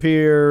training, it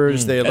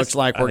appears. It looks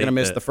like we're going to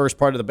miss the first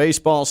part of the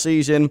baseball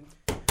season.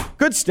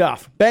 Good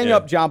stuff.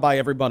 Bang-up job by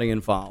everybody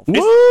involved.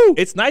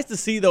 It's nice to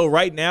see, though,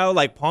 right now,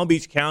 like Palm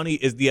Beach County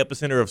is the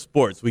epicenter of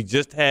sports. We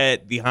just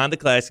had the Honda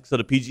Classic, so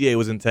the PGA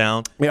was in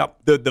town. Yep.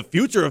 The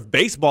future of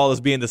baseball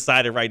is being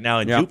decided right now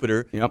in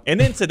Jupiter. Yep. And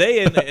then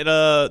today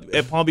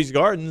at Palm Beach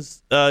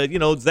Gardens,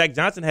 Zach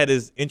Johnson had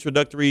his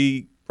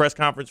introductory press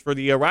conference for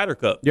the Ryder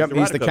Cup. Yep,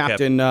 he's the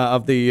captain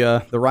of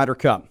the Ryder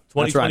Cup.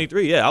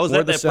 2023, yeah. I was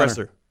at that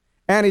presser.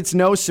 And it's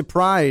no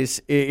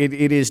surprise.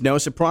 It is no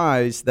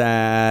surprise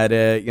that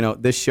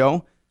this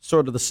show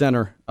sort of the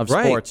center of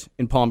sports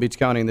in Palm Beach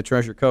County and the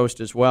Treasure Coast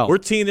as well. We're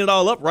teeing it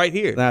all up right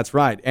here. That's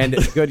right, and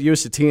good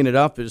use of teeing it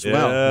up as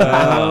well.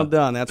 Well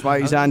done. That's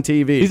why he's on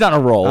TV. He's on a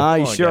roll.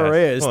 He sure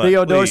is.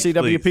 Theo Dorsey,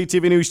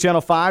 WPTV News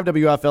Channel 5,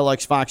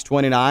 WFLX Fox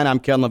 29. I'm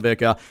Ken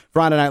Lavicka.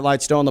 Friday Night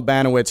Lights, Stone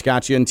Labanowitz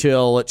got you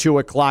until 2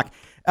 o'clock.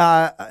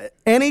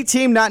 Any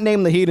team not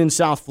named the Heat in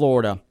South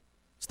Florida,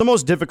 it's the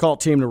most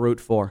difficult team to root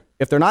for.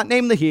 If they're not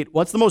named the Heat,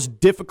 what's the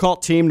most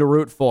difficult team to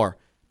root for?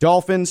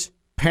 Dolphins,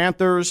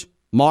 Panthers,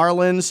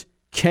 Marlins,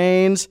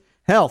 Canes,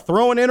 hell,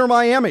 throw in Inter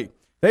Miami.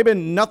 They've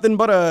been nothing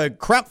but a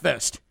crap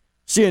fest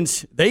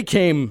since they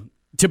came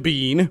to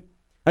being.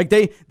 Like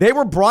they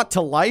were brought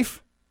to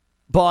life,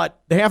 but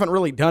they haven't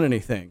really done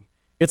anything.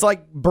 It's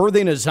like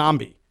birthing a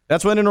zombie.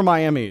 That's what Inter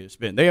Miami has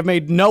been. They have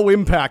made no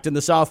impact in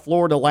the South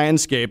Florida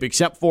landscape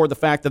except for the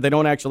fact that they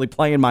don't actually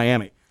play in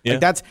Miami. Yeah.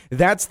 Like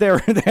that's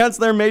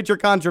their major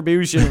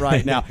contribution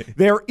right now.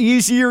 They're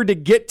easier to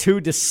get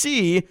to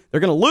see. They're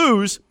going to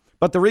lose,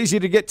 but they're easy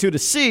to get to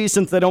see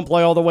since they don't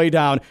play all the way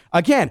down.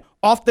 Again,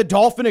 off the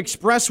Dolphin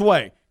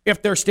Expressway,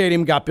 if their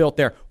stadium got built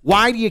there.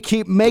 Why do you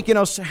keep making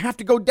us have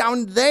to go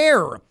down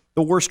there?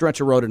 The worst stretch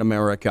of road in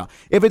America.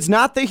 If it's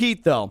not the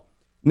Heat, though,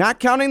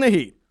 not counting the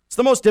Heat, it's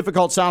the most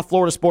difficult South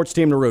Florida sports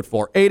team to root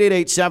for.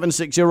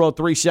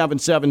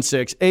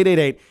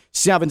 888-760-3776.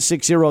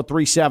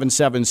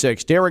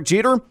 888-760-3776. Derek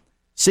Jeter,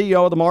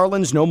 CEO of the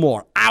Marlins, no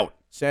more. Out.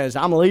 Says,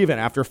 I'm leaving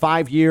after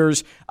 5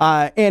 years.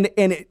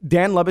 And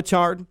Dan Le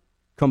Batard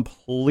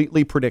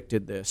completely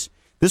predicted this.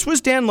 This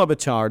was Dan Le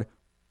Batard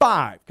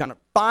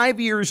 5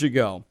 years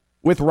ago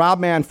with Rob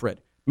Manfred,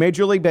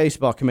 Major League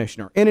Baseball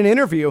commissioner, in an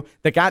interview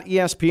that got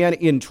ESPN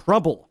in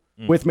trouble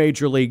with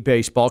Major League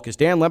Baseball because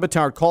Dan Le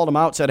Batard called him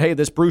out, said, hey,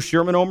 this Bruce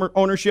Sherman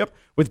ownership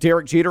with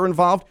Derek Jeter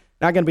involved,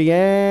 not going to be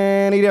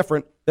any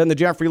different than the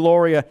Jeffrey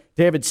Loria,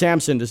 David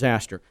Sampson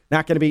disaster.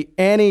 Not going to be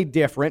any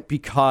different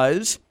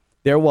because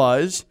there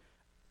was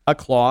a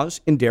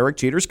clause in Derek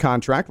Jeter's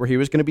contract where he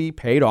was going to be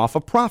paid off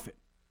a profit.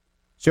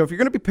 So if you're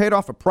going to be paid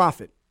off a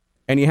profit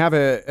and you have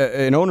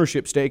an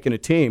ownership stake in a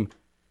team,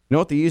 you know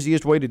what the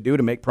easiest way to do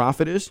to make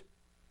profit is?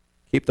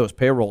 Keep those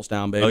payrolls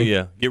down, baby. Oh,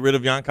 yeah. Get rid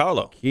of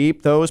Giancarlo.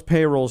 Keep those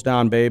payrolls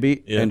down,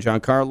 baby. Yeah. And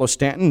Giancarlo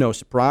Stanton, no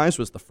surprise,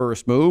 was the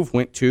first move.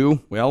 Went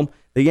to, well,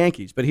 the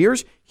Yankees. But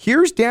here's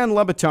Dan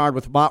Le Batard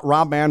with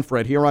Rob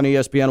Manfred here on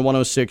ESPN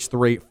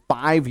 106.3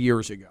 5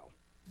 years ago.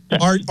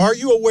 Are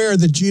you aware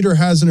that Jeter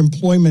has an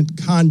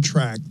employment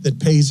contract that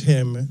pays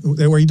him,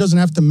 where he doesn't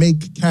have to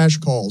make cash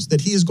calls,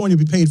 that he is going to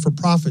be paid for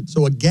profit?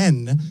 So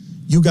again,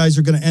 you guys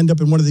are going to end up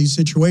in one of these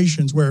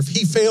situations where if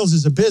he fails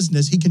as a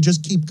business, he can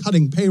just keep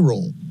cutting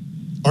payroll.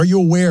 Are you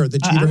aware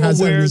that Jeter has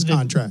that in his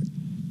contract?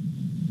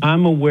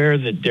 I'm aware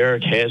that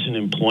Derek has an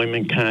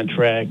employment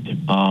contract.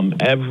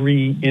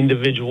 Every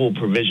individual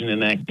provision in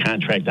that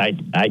contract, I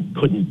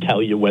couldn't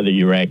tell you whether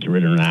you're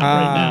accurate or not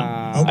right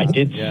now. I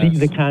did see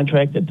the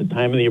contract at the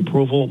time of the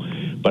approval,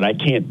 but I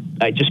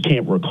just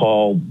can't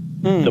recall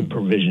the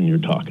provision you're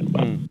talking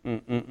about.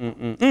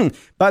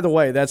 By the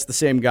way, that's the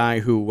same guy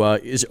who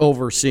is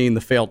overseeing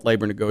the failed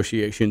labor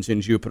negotiations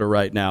in Jupiter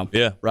right now.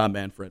 Yeah. Rob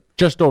Manfred.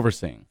 Just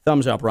overseeing.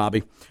 Thumbs up,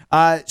 Robbie.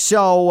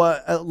 So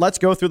let's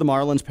go through the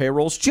Marlins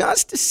payrolls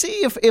just to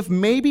see if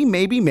maybe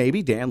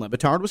Dan Le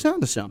Batard was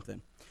onto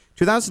something.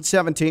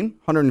 2017,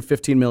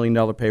 $115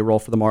 million payroll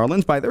for the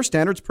Marlins. By their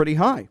standards, pretty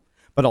high.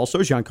 But also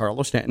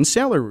Giancarlo Stanton's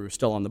salary was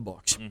still on the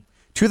books.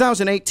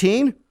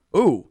 2018,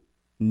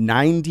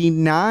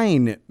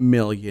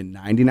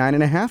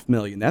 $99.5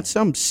 million. That's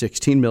some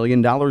 $16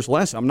 million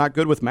less. I'm not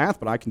good with math,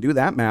 but I can do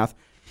that math.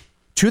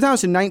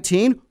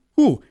 2019,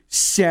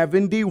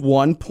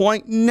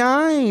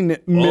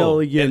 $71.9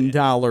 million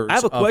I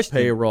have a question.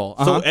 Payroll.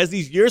 So as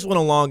these years went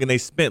along and they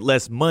spent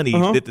less money,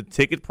 did the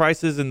ticket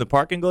prices in the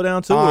parking go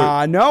down too?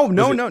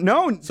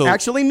 No. So,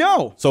 actually,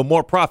 no. So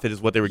more profit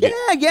is what they were getting.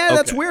 Yeah,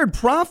 that's weird.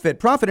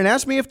 Profit. And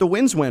ask me if the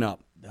wins went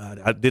up.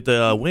 Did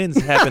the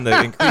wins happen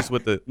to increase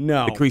with the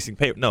increasing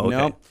pay? No, okay.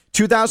 No.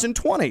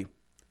 2020,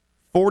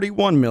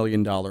 $41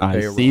 million payroll.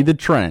 I see the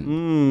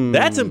trend.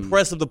 That's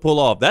impressive to pull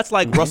off. That's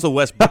like Russell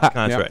Westbrook's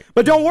contract.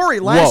 But don't worry,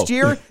 last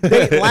year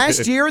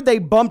they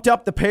bumped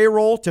up the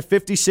payroll to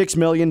 $56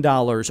 million.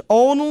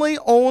 Only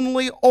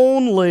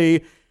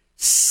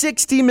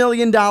 $60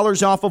 million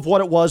off of what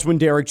it was when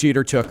Derek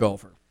Jeter took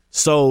over.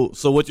 So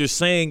what you're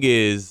saying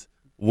is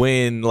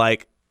when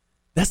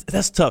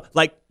that's tough.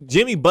 Like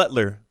Jimmy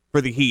Butler for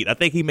the Heat, I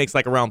think he makes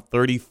like around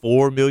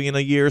 $34 million a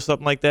year or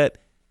something like that.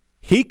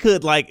 He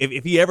could,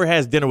 if he ever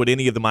has dinner with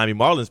any of the Miami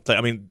Marlins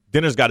players,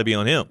 dinner's got to be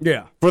on him.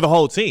 Yeah. For the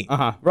whole team.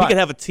 Right. He could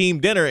have a team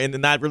dinner and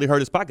not really hurt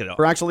his pocket at all.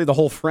 For actually the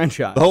whole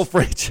franchise. The whole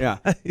franchise.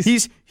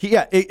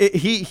 Yeah.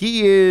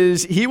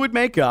 He would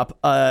make up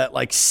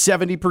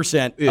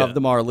 70% of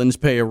the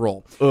Marlins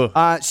payroll.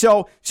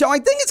 So I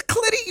think it's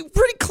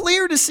pretty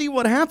clear to see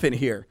what happened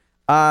here.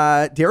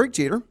 Derek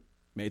Jeter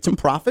made some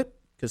profit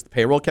because the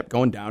payroll kept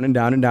going down and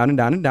down and down and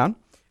down and down.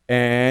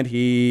 And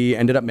he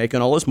ended up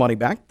making all his money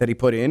back that he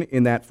put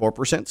in that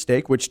 4%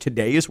 stake, which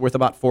today is worth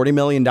about $40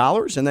 million.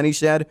 And then he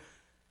said,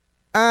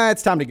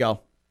 it's time to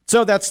go.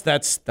 So that's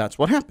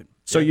what happened.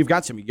 So you've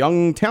got some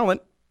young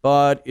talent,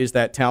 but is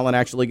that talent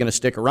actually going to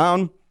stick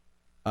around?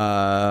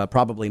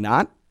 Probably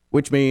not,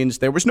 which means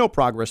there was no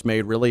progress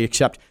made really,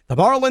 except the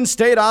Marlins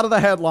stayed out of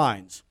the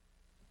headlines.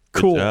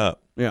 Cool. Good job.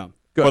 Yeah.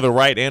 Good. For the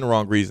right and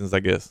wrong reasons,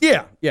 I guess.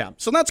 Yeah.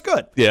 So that's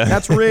good. Yeah.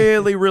 That's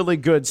really, really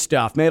good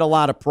stuff. Made a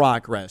lot of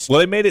progress. Well,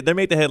 they made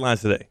the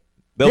headlines today.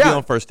 They'll be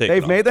on First Take.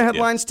 They've made the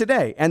headlines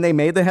today, and they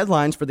made the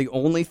headlines for the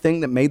only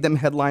thing that made them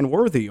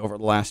headline-worthy over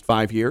the last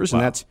 5 years,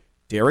 and that's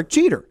Derek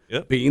Jeter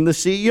being the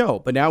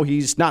CEO. But now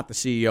he's not the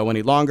CEO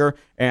any longer,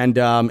 and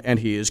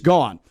he is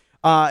gone.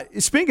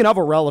 Speaking of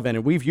irrelevant,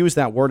 and we've used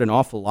that word an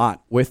awful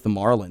lot with the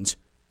Marlins,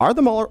 are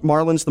the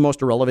Marlins the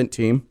most irrelevant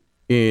team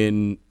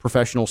in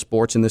professional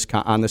sports on this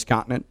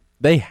continent?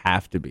 They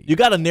have to be. You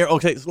got to narrow.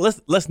 Okay, so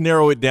let's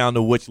narrow it down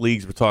to which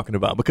leagues we're talking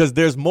about, because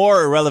there's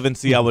more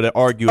irrelevancy, I would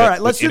argue. All right,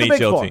 let's do the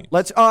big four. Team.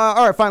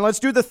 All right, fine. Let's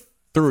do the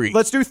three.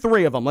 Let's do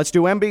three of them. Let's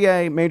do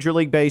NBA, Major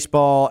League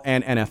Baseball,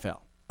 and NFL.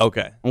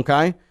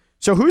 Okay.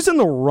 So who's in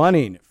the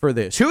running for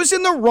this? Who's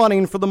in the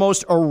running for the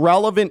most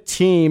irrelevant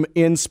team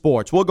in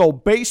sports? We'll go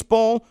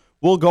baseball.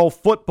 We'll go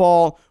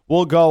football.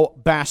 We'll go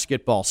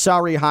basketball.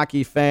 Sorry,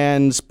 hockey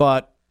fans,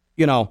 but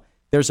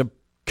there's a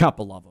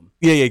couple of them.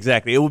 Yeah,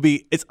 exactly.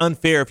 It's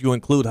unfair if you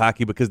include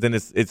hockey, because then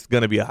it's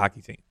going to be a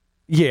hockey team.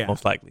 Yeah,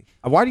 most likely.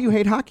 Why do you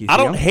hate hockey? I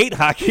don't hate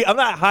hockey. I'm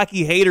not a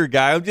hockey hater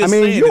guy. I'm just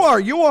saying. You are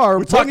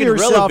putting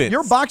yourself. Relevance.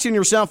 You're boxing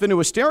yourself into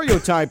a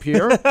stereotype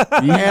here,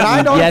 and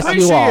I don't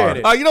appreciate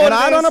it. You know what?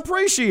 I don't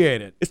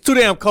appreciate it. It's too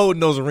damn cold in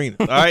those arenas.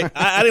 All right,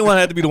 I didn't want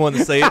to have to be the one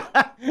to say it,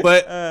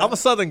 but I'm a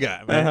Southern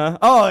guy, man.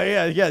 Oh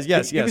yeah,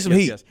 yes. Give me some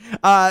heat.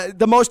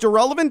 The most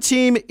irrelevant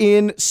team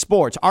in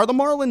sports, are the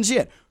Marlins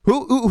it?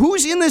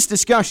 Who's in this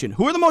discussion?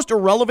 Who are the most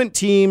irrelevant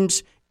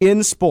teams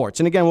in sports?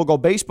 And again, we'll go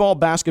baseball,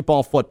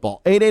 basketball,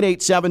 football.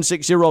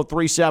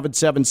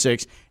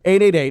 888-760-3776.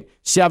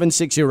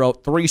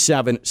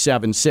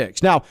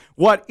 888-760-3776. Now,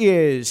 what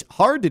is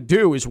hard to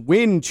do is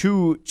win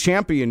 2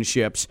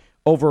 championships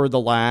over the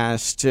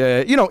last,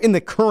 in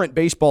the current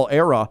baseball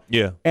era.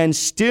 Yeah. And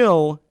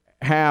still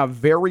have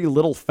very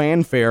little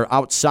fanfare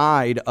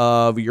outside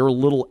of your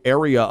little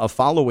area of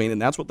following,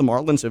 and that's what the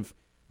Marlins have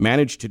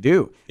managed to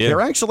do. Yeah.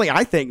 They're actually,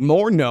 I think,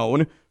 more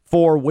known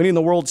for winning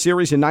the World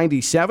Series in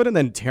 '97 and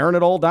then tearing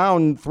it all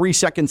down 3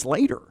 seconds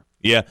later.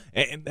 Yeah,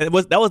 and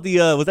was that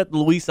the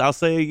Luis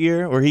Alcea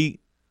year where he?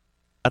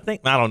 I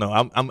don't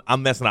know.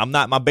 I'm messing up. I'm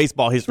not. My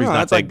baseball history's not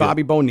that's that like good.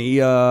 Bobby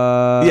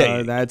Bonilla.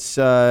 Yeah. That's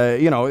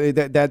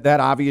that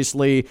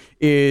obviously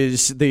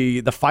is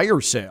the fire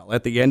sale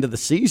at the end of the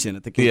season,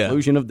 at the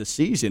conclusion of the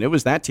season. It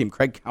was that team,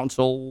 Craig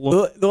Counsell.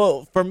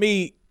 Well, for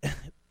me,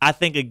 I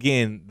think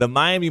again the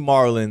Miami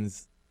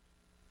Marlins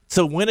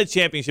to win a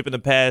championship in the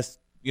past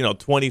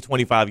 20,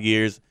 25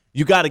 years.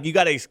 You got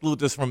to exclude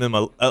this from them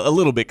a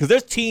little bit because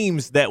there's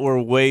teams that were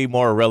way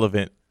more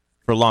relevant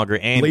for longer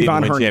and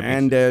Levon didn't win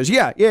Hernandez.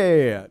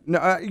 Yeah.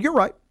 No, you're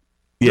right.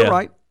 You're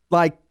right.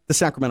 Like the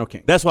Sacramento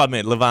Kings. That's what I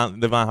meant.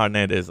 Levon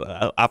Hernandez.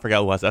 I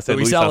forgot who I said.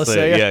 Luis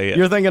Alcea. Yeah.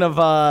 You're thinking of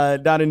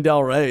down in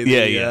Del Rey.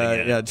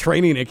 The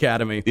training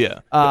academy. Yeah.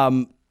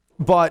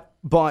 But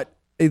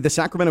the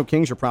Sacramento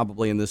Kings are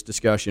probably in this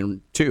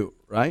discussion too,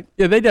 right?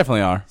 Yeah, they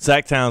definitely are.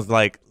 Sacktown's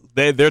like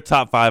they're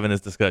top 5 in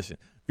this discussion.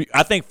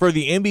 I think for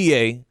the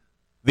NBA.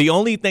 The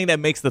only thing that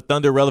makes the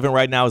Thunder relevant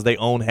right now is they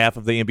own half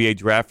of the NBA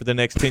draft for the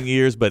next 10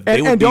 years, but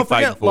they will be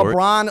fighting for it.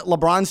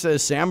 LeBron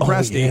says Sam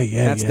Presti.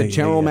 That's the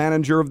general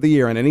manager of the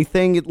year, and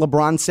anything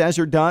LeBron says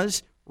or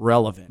does,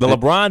 relevant. The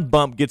LeBron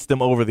bump gets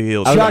them over the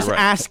hill. Just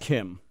ask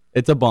him.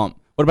 It's a bump.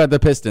 What about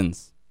the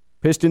Pistons?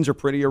 Pistons are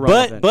pretty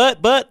irrelevant.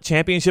 But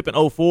championship in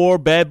 2004,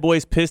 Bad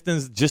Boys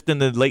Pistons just in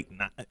the late.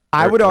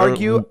 I would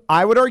argue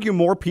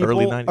more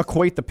people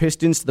equate the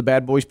Pistons to the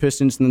Bad Boys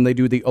Pistons than they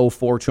do the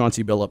 2004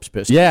 Chauncey Billups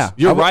Pistons. Yeah,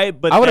 you're right.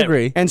 But I would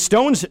agree. And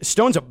Stone's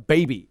a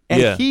baby,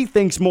 and he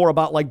thinks more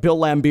about like Bill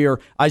Laimbeer,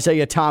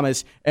 Isaiah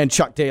Thomas, and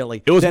Chuck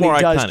Daly than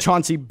he does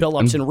Chauncey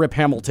Billups and Rip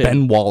Hamilton,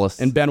 Ben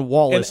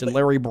Wallace, and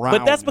Larry Brown.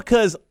 But that's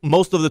because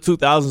most of the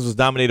 2000s was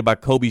dominated by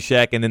Kobe,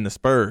 Shaq, and then the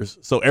Spurs.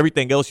 So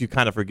everything else you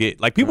kind of forget.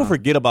 Like people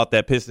forget about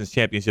that Pistons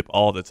championship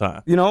all the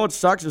time. You know what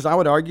sucks is I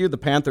would argue the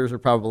Panthers are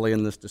probably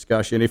in this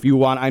discussion. If you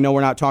want, I know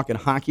we're not talking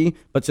hockey,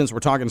 but since we're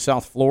talking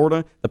South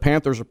Florida, the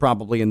Panthers are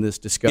probably in this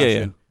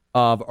discussion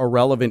of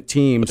irrelevant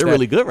teams. But they're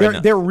really good right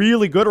now. They're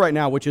really good right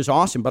now, which is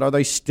awesome. But are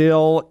they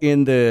still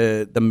in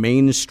the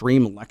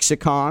mainstream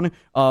lexicon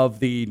of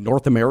the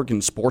North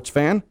American sports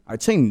fan?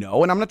 I'd say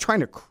no, and I'm not trying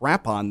to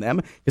crap on them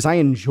because I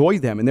enjoy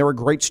them, and they're a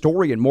great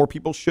story, and more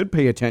people should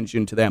pay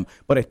attention to them.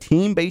 But a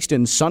team based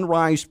in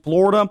Sunrise,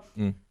 Florida,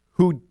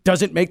 who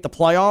doesn't make the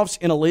playoffs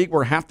in a league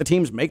where half the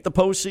teams make the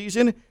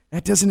postseason,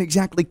 that doesn't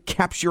exactly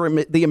capture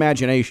the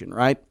imagination,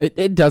 right?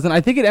 It doesn't.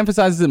 I think it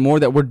emphasizes it more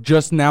that we're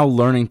just now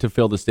learning to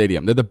fill the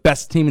stadium. They're the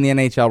best team in the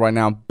NHL right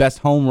now, best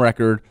home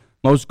record,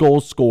 most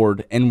goals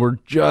scored, and we're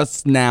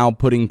just now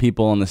putting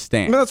people in the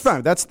stands. No, that's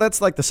fine.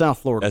 That's like the South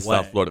Florida way.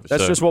 South Florida.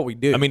 That's just what we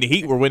do. I mean, the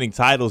Heat were winning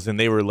titles, and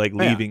they were like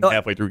leaving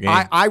halfway through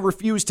games. I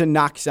refuse to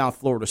knock South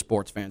Florida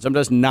sports fans. I'm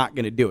just not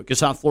going to do it because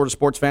South Florida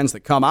sports fans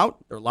that come out,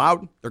 they're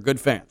loud, they're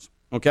good fans.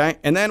 Okay,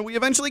 and then we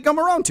eventually come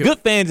around to good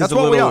fans. That's is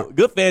a little.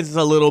 Good fans is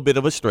a little bit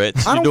of a stretch.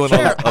 You're doing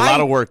a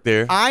lot of work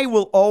there. I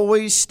will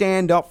always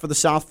stand up for the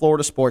South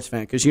Florida sports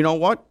fan because you know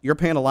what? You're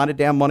paying a lot of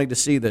damn money to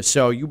see this,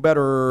 so you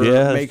better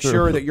make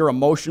sure that you're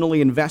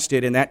emotionally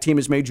invested and that team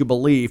has made you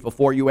believe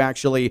before you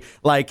actually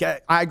like.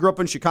 I grew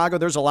up in Chicago.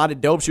 There's a lot of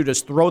dopes who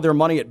just throw their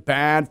money at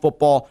bad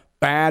football,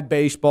 bad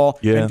baseball,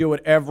 and do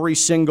it every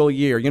single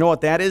year. You know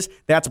what that is?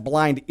 That's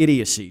blind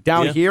idiocy.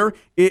 Down here,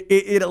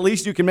 it at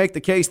least you can make the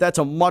case that's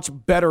a much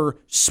better,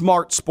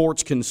 smart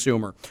sports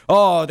consumer.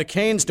 Oh, the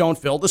Canes don't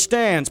fill the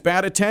stands,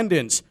 bad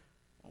attendance.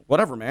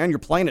 Whatever, man. You're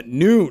playing at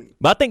noon.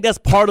 But I think that's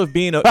part of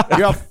being a...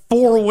 You have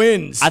 4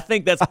 wins. I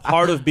think that's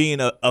part of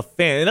being a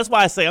fan. And that's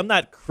why I say I'm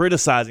not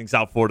criticizing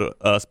South Florida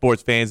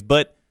sports fans,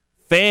 but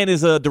fan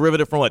is a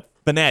derivative from what?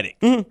 Fanatic.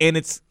 Mm-hmm. And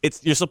it's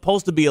you're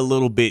supposed to be a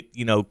little bit,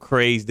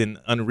 crazed and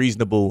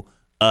unreasonable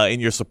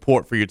in your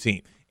support for your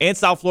team. And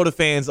South Florida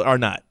fans are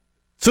not.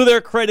 To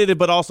their credit,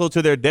 but also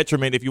to their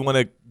detriment if you want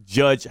to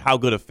judge how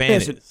good a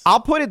fan is.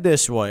 I'll put it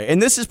this way,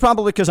 and this is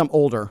probably because I'm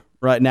older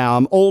right now.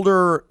 I'm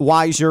older,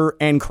 wiser,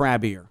 and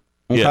crabbier.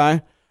 Okay? Yeah.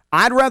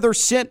 I'd rather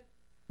sit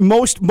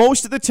most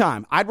of the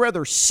time. I'd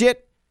rather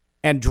sit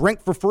and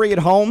drink for free at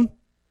home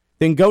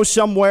than go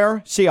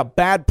somewhere, see a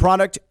bad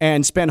product,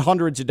 and spend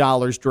hundreds of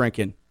dollars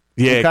drinking.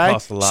 Yeah, it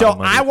costs a lot of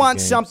money. So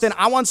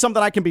I want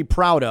something I can be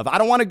proud of. I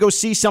don't want to go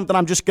see something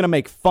I'm just going to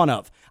make fun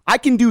of. I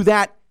can do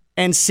that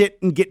and sit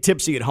and get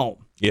tipsy at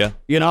home. Yeah.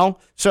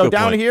 So good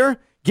down point. Here,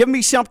 give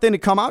me something to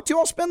come out to,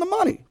 I'll spend the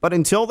money. But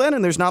until then,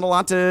 and there's not a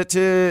lot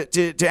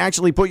to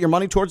actually put your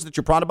money towards that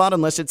you're proud about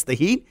unless it's the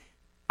Heat,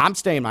 I'm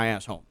staying my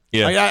ass home.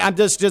 Yeah. I'm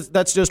just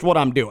that's just what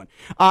I'm doing.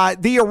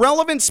 The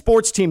irrelevant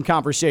sports team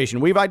conversation.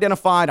 We've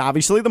identified,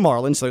 obviously, the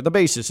Marlins. They're the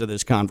basis of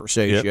this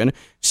conversation. Yep.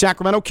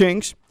 Sacramento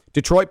Kings,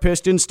 Detroit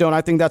Pistons, Stone.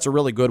 I think that's a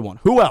really good one.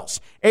 Who else?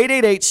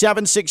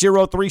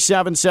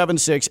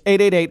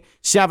 888-760-3776.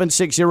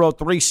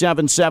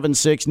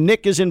 888-760-3776.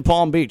 Nick is in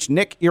Palm Beach.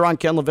 Nick, you're on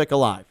Ken Lavicka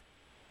Live.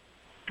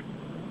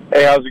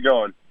 Hey, how's it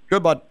going?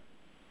 Good, bud.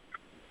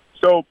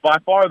 So by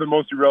far the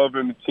most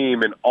irrelevant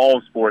team in all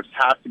of sports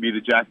has to be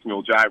the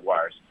Jacksonville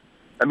Jaguars.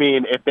 I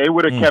mean, if they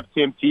would have kept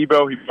Tim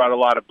Tebow, he brought a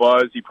lot of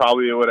buzz. He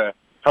probably would have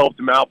helped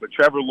him out. But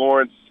Trevor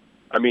Lawrence,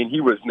 I mean,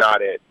 he was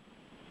not it.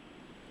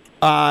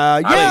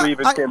 I believe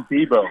in Tim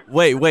Tebow.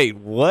 Wait,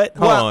 what?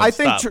 I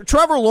think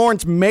Trevor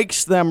Lawrence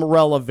makes them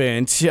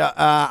relevant.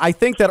 I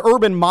think that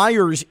Urban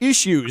Meyer's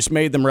issues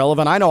made them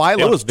relevant. I know I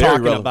loved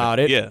talking about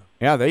it.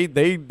 Yeah,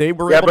 they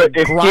were able to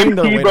grind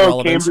their way to relevance. Tim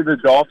Tebow came to the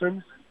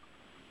Dolphins,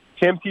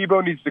 Tim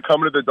Tebow needs to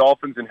come to the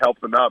Dolphins and help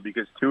them out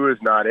because Tua is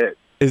not it.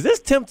 Is this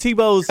Tim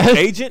Tebow's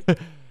agent?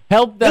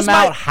 Help them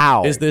out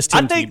how? Is this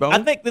Tim Tebow?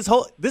 I think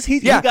he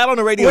got on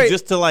the radio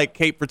just to like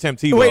cape for Tim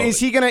Tebow. Wait, is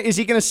he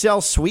gonna sell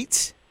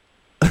sweets?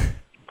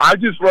 I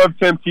just love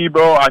Tim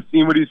Tebow. I've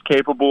seen what he's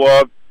capable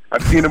of.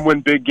 I've seen him win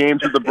big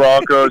games with the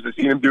Broncos. I've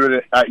seen him do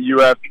it at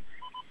UF.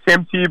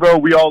 Tim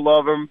Tebow, we all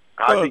love him.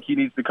 I think he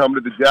needs to come to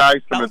the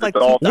Jags, come to the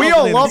Dolphins. We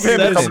all love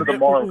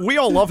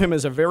him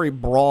as a very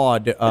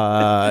broad.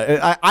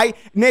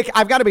 Nick,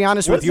 I've got to be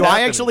honest with you.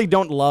 I actually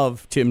don't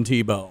love Tim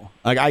Tebow.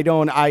 Like I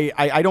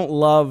don't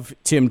love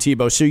Tim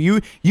Tebow. So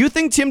you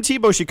think Tim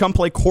Tebow should come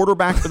play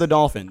quarterback for the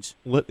Dolphins?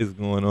 What is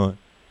going on?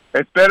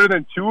 It's better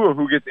than Tua,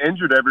 who gets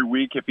injured every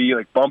week if he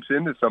bumps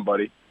into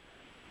somebody.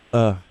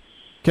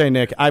 Okay,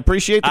 Nick, I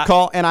appreciate the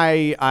call, and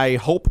I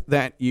hope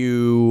that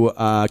you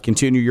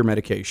continue your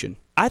medication.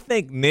 I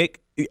think,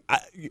 Nick,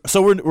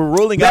 so we're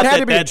ruling that out had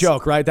to be a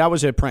joke, right? That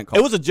was a prank call.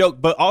 It was a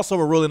joke, but also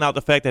we're ruling out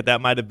the fact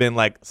that might have been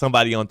like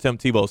somebody on Tim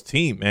Tebow's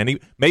team, man.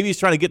 Maybe he's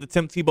trying to get the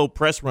Tim Tebow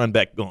press run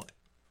back going.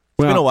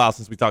 It's been a while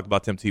since we talked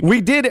about Tim Tebow.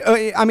 We did.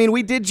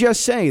 We did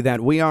just say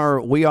that we are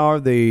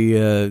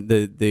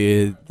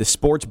the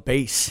sports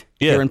base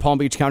here in Palm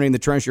Beach County and the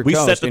Treasure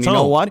Coast. Set the and tone. You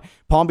know what?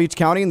 Palm Beach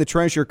County and the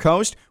Treasure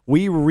Coast,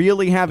 we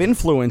really have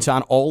influence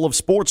on all of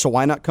sports. So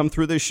why not come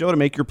through this show to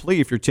make your plea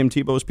if you're Tim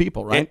Tebow's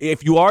people, right? And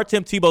if you are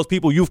Tim Tebow's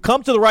people, you've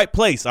come to the right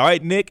place. All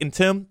right, Nick and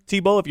Tim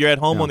Tebow, if you're at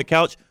home on the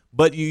couch.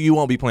 But you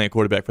won't be playing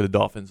quarterback for the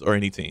Dolphins or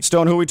any team.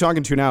 Stone, who are we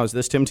talking to now? Is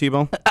this Tim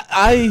Tebow?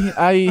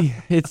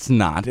 It's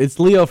not. It's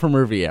Leo from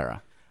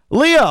Riviera.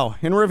 Leo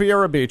in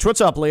Riviera Beach.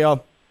 What's up,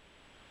 Leo?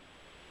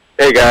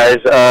 Hey guys,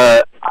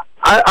 I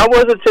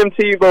was a Tim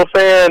Tebow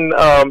fan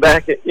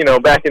back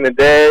in the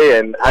day,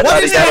 and I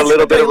thought he got a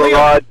little bit of a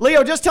rod.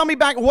 Leo, just tell me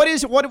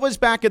what was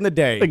back in the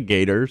day? The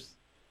Gators,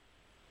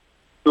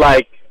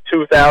 like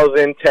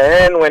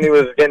 2010 when he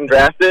was getting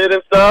drafted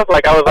and stuff.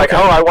 Like I was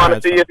I want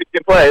to see if he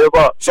can play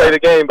the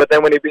game. But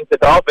then when he beat the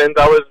Dolphins,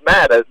 I was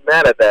mad at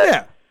that.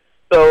 Yeah.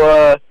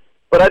 So,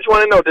 but I just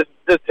want to know,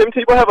 does Tim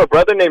Tebow have a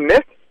brother named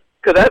Nick?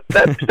 Because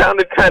that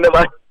sounded kind of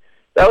like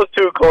that was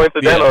too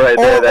coincidental right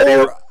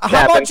there.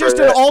 How about just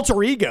an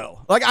alter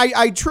ego? Like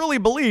I truly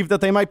believe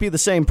that they might be the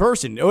same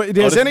person.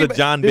 This is the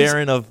John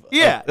Barron of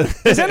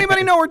Does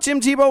anybody know where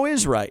Tim Tebow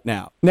is right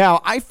now? Now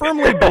I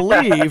firmly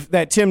believe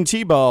that Tim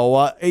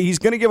Tebow he's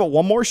going to give it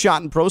one more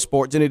shot in pro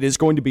sports, and it is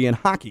going to be in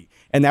hockey,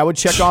 and that would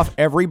check off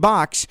every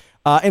box.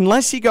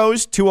 Unless he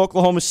goes to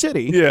Oklahoma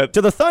City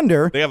to the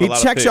Thunder, he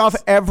checks off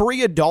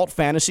every adult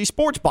fantasy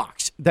sports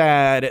box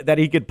that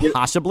he could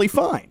possibly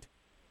find.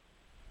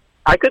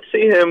 I could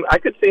see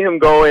him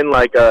going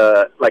like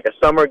a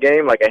summer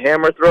game, like a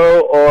hammer throw,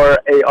 or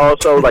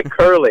also like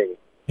curling.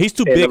 He's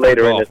too big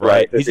later for in golf, his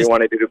life if he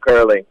wanted to do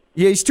curling.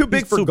 Yeah, he's too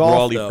big for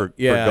golf. Though. For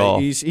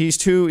golf. He's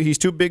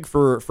too big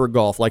for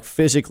golf, like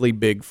physically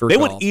big for golf. They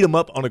would eat him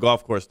up on a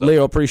golf course, though.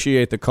 Leo,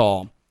 appreciate the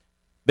call.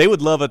 They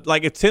would love it.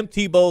 Like if Tim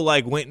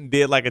Tebow went and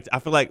did I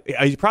feel like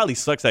he probably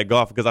sucks at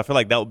golf because I feel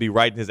like that would be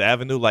right in his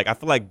avenue. Like I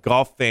feel like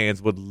golf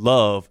fans would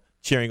love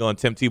cheering on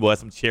Tim Tebow at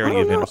some charity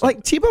event or something.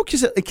 Like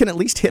Tebow can at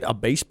least hit a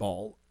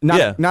baseball,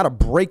 not a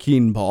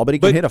breaking ball, but he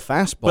can hit a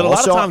fastball. But a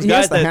lot of times, he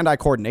guys, has the hand-eye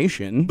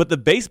coordination. But the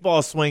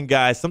baseball swing,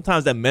 guys,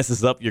 sometimes that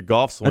messes up your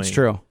golf swing. That's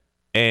true.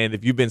 And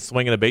if you've been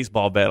swinging a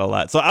baseball bat a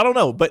lot, so I don't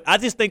know. But I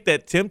just think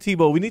that Tim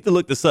Tebow, we need to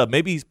look this up.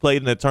 Maybe he's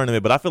played in a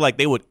tournament, but I feel like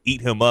they would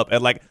eat him up.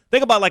 And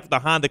think about the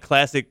Honda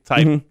Classic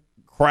type.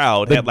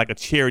 Crowd had a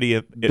charity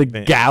event.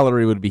 The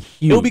gallery would be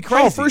huge. It would be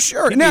crazy. Oh, for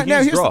sure. Now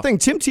here's the thing.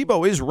 Tim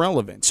Tebow is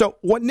relevant. So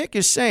what Nick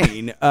is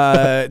saying,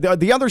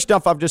 the other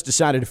stuff I've just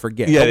decided to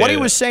forget. But what he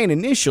was saying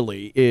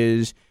initially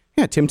is,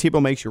 Tim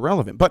Tebow makes you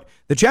relevant. But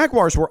the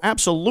Jaguars were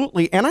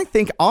absolutely, and I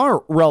think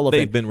are relevant.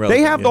 They've been relevant.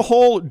 They have the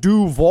whole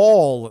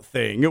Duval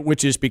thing,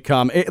 which has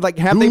become,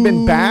 have they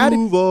been bad?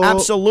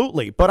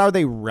 Absolutely. But are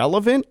they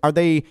relevant? Are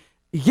they,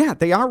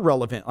 they are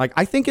relevant.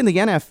 I think in the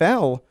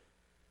NFL,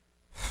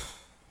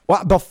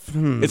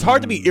 it's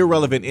hard to be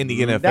irrelevant in the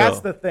NFL.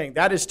 That's the thing.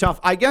 That is tough.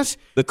 I guess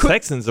the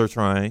Texans are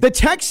trying. The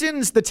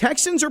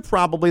Texans are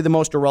probably the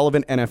most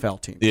irrelevant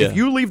NFL team. Yeah. If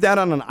you leave that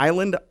on an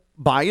island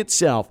by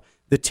itself,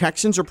 the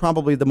Texans are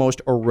probably the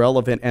most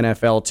irrelevant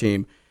NFL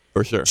team.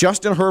 For sure.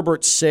 Justin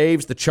Herbert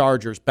saves the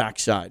Chargers'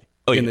 backside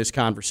in this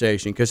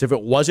conversation because if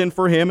it wasn't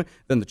for him,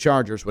 then the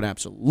Chargers would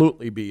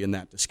absolutely be in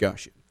that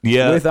discussion.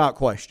 Yeah. Without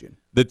question.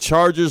 The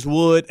Chargers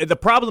would. And the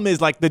problem is,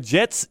 the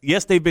Jets,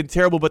 yes, they've been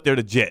terrible, but they're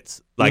the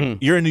Jets.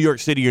 You're in New York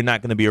City, you're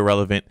not going to be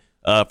irrelevant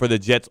for the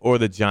Jets or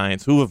the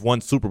Giants, who have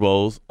won Super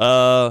Bowls.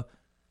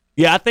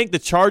 Yeah, I think the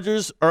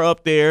Chargers are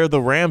up there.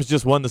 The Rams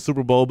just won the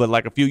Super Bowl, but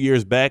like a few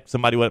years back,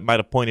 somebody might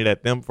have pointed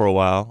at them for a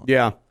while.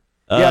 Yeah.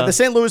 The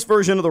St. Louis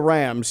version of the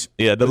Rams.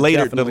 Yeah, the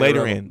later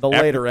end.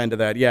 Later end of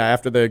that,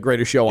 after the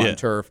greatest show on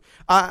turf.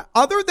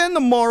 Other than the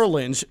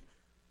Marlins,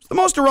 the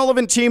most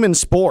irrelevant team in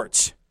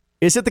sports.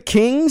 Is it the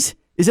Kings?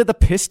 Is it the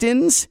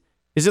Pistons?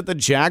 Is it the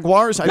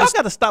Jaguars? Y'all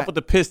got to stop with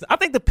the Pistons. I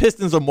think the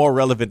Pistons are more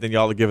relevant than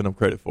y'all are giving them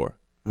credit for.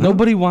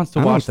 Nobody wants to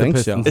watch the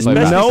Pistons. So.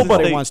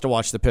 Nobody wants to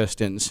watch the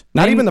Pistons.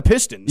 Not even the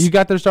Pistons. You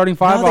got their starting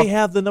five. They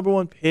have the number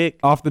 1 pick.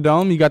 Off the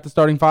dome, you got the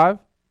starting five?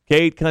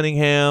 Cade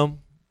Cunningham.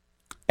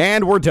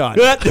 And we're done.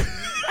 Good.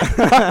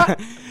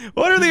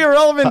 What are the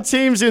irrelevant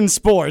teams in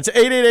sports?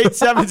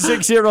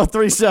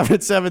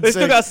 888-760-3776. They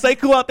still got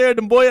Sekou out there,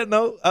 them boy.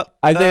 No.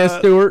 Isaiah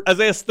Stewart.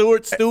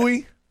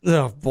 Stewie.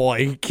 Oh,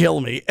 boy,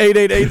 kill me.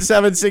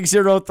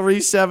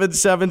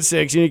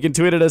 888-760-3776. And you can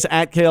tweet at us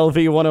at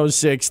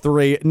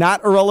KLV1063.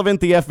 Not irrelevant,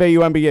 the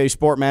FAU MBA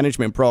Sport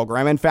Management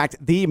Program. In fact,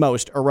 the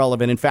most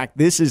irrelevant. In fact,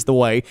 this is the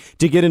way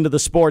to get into the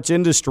sports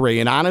industry.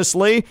 And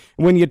honestly,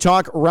 when you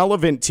talk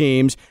relevant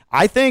teams,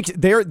 I think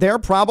they're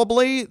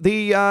probably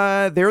the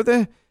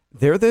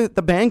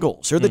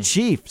Bengals or the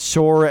Chiefs.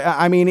 Or,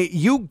 I mean,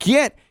 you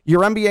get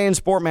your MBA in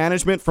sport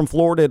management from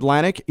Florida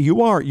Atlantic,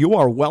 you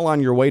are well on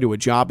your way to a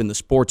job in the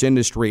sports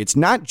industry. It's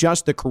not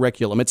just the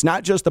curriculum. It's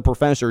not just the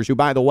professors who,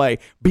 by the way,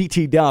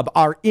 BT Dub,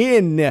 are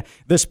in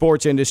the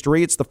sports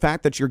industry. It's the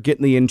fact that you're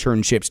getting the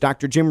internships.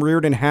 Dr. Jim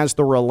Reardon has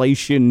the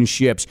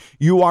relationships.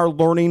 You are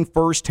learning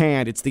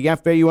firsthand. It's the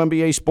FAU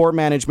MBA Sport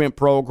Management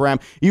Program.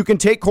 You can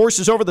take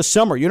courses over the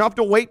summer. You don't have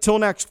to wait till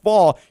next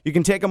fall. You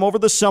can take them over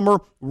the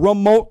summer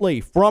remotely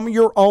from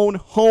your own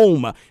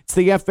home. It's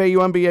the FAU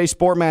MBA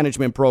Sport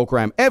Management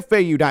Program.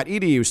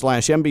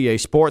 FAU.edu/MBA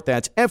Sport.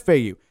 That's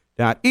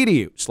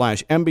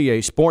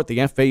FAU.edu/MBA Sport,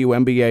 the FAU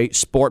MBA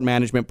Sport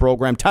Management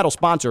Program, title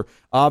sponsor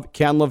of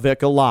Ken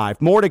Lavicka Live.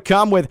 More to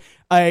come with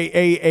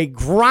a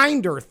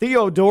grinder,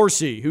 Theo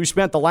Dorsey, who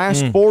spent the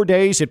last 4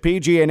 days at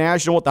PGA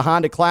National at the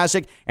Honda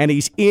Classic, and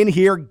he's in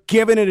here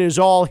giving it his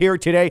all here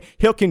today.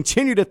 He'll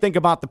continue to think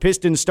about the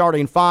Pistons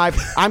starting five.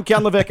 I'm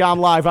Ken Lavicka. I'm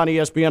live on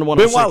ESPN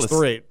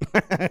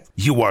 106.3.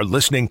 You are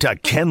listening to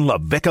Ken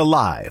Lavicka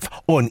Live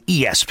on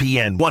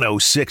ESPN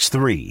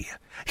 106.3.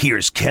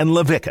 Here's Ken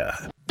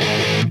Lavicka.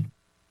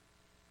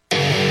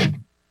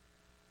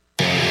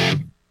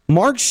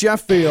 Mark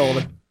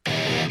Sheffield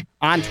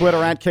on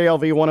Twitter at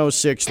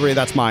KLV1063.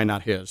 That's mine,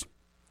 not his.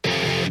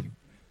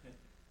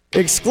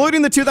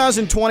 Excluding the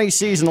 2020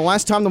 season, the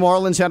last time the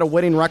Marlins had a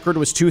winning record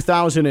was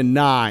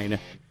 2009.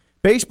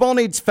 Baseball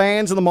needs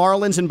fans, and the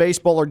Marlins in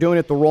baseball are doing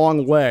it the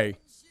wrong way.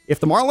 If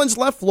the Marlins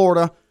left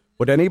Florida,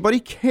 would anybody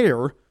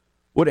care?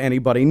 Would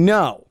anybody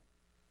know?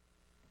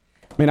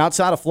 I mean,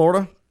 outside of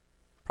Florida,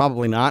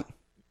 probably not.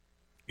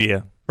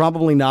 Yeah.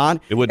 Probably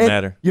not. It wouldn't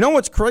matter. You know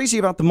what's crazy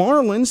about the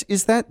Marlins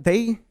is that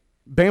they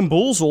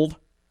bamboozled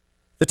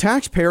the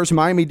taxpayers in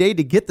Miami-Dade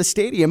to get the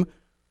stadium,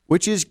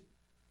 which is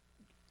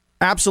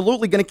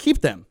absolutely going to keep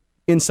them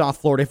in South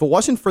Florida. If it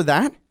wasn't for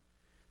that,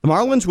 the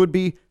Marlins would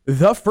be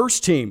the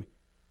first team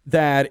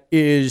that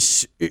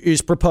is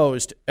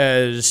proposed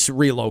as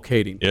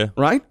relocating. Yeah.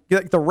 Right?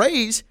 The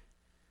Rays,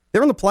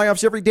 they're in the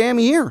playoffs every damn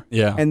year.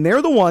 Yeah. And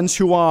they're the ones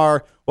who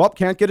are,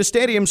 can't get a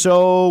stadium,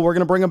 so we're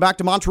going to bring them back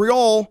to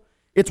Montreal.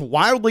 It's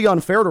wildly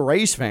unfair to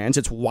Rays fans.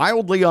 It's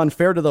wildly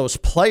unfair to those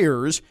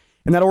players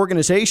and that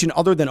organization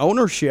other than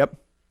ownership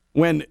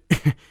when,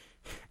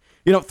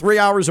 3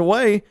 hours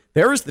away,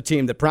 there's the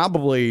team that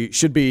probably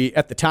should be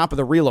at the top of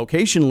the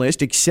relocation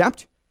list,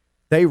 except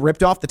they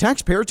ripped off the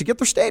taxpayers to get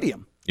their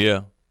stadium.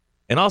 Yeah.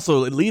 And also,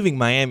 leaving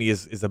Miami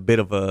is a bit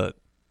of a,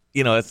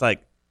 it's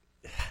like,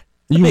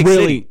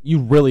 you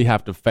really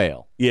have to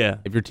fail. Yeah.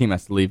 If your team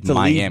has to leave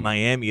Miami. Leave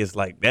Miami is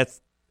like, that's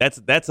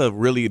a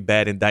really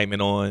bad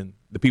indictment on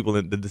the people,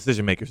 the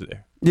decision makers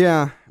there.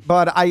 Yeah,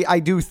 but I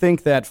do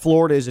think that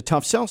Florida is a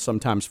tough sell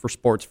sometimes for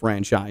sports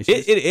franchises.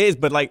 It is,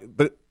 but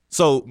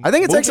so I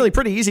think it's actually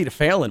pretty easy to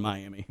fail in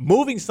Miami.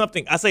 Moving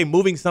something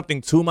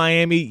to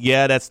Miami,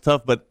 yeah, that's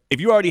tough. But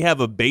if you already have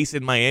a base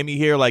in Miami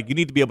here, you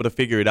need to be able to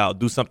figure it out,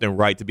 do something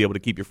right to be able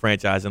to keep your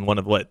franchise in one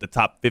of the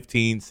top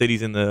 15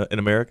 cities in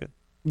America.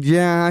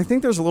 Yeah, I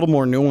think there's a little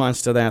more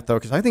nuance to that, though,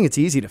 because I think it's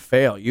easy to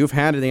fail. You've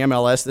had in the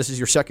MLS, this is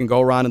your second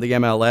go-around in the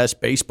MLS.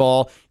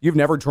 Baseball, you've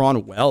never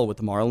drawn well with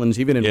the Marlins,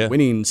 even in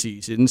winning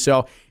season.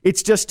 So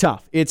it's just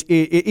tough.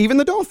 Even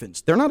the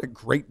Dolphins, they're not a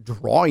great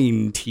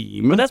drawing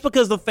team. But that's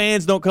because the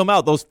fans don't come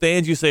out. Those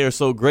fans you say are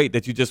so great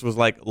that you just was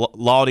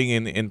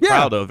lauding and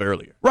proud of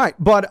earlier. Right,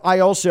 but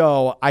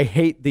I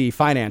hate the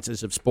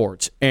finances of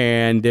sports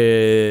and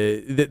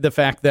the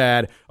fact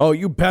that,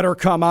 you better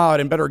come out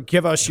and better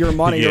give us your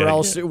money or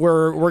else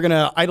we're going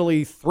to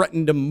idly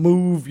threaten to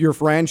move your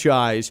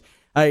franchise.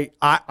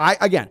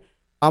 Again,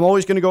 I'm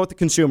always going to go with the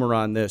consumer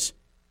on this.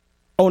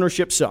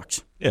 Ownership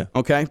sucks. Yeah.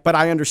 Okay? But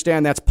I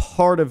understand that's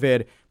part of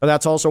it. But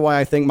that's also why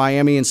I think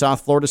Miami and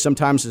South Florida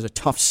sometimes is a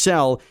tough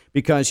sell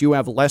because you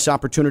have less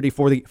opportunity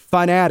for the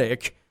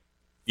fanatic,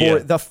 for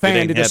the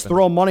fan to just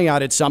throw money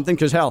out at something.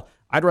 Because, hell,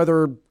 I'd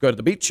rather go to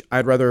the beach.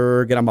 I'd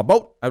rather get on my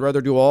boat. I'd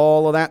rather do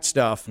all of that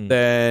stuff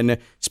than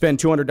spend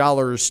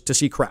 $200 to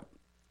see crap.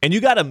 And you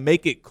got to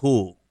make it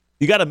cool.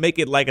 You got to make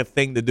it like a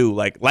thing to do,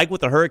 like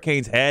what the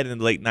Hurricanes had in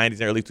the late 90s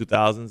and early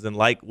 2000s, and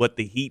like what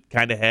the Heat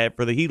kind of had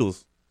for the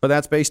Heatles. But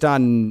that's based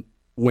on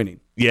winning.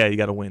 Yeah, you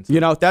got to win.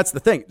 That's the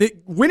thing.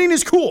 Winning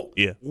is cool.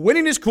 Yeah.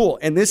 Winning is cool,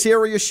 and this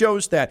area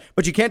shows that.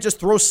 But you can't just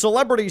throw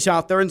celebrities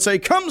out there and say,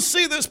 come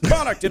see this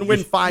product and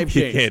win 5 games.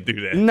 You can't do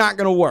that. Not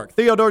going to work.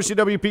 Theo Dorsey,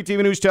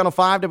 WPTV News Channel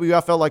 5,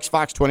 WFLX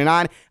Fox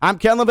 29. I'm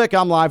Ken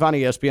Lavicka. I'm live on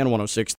ESPN 106.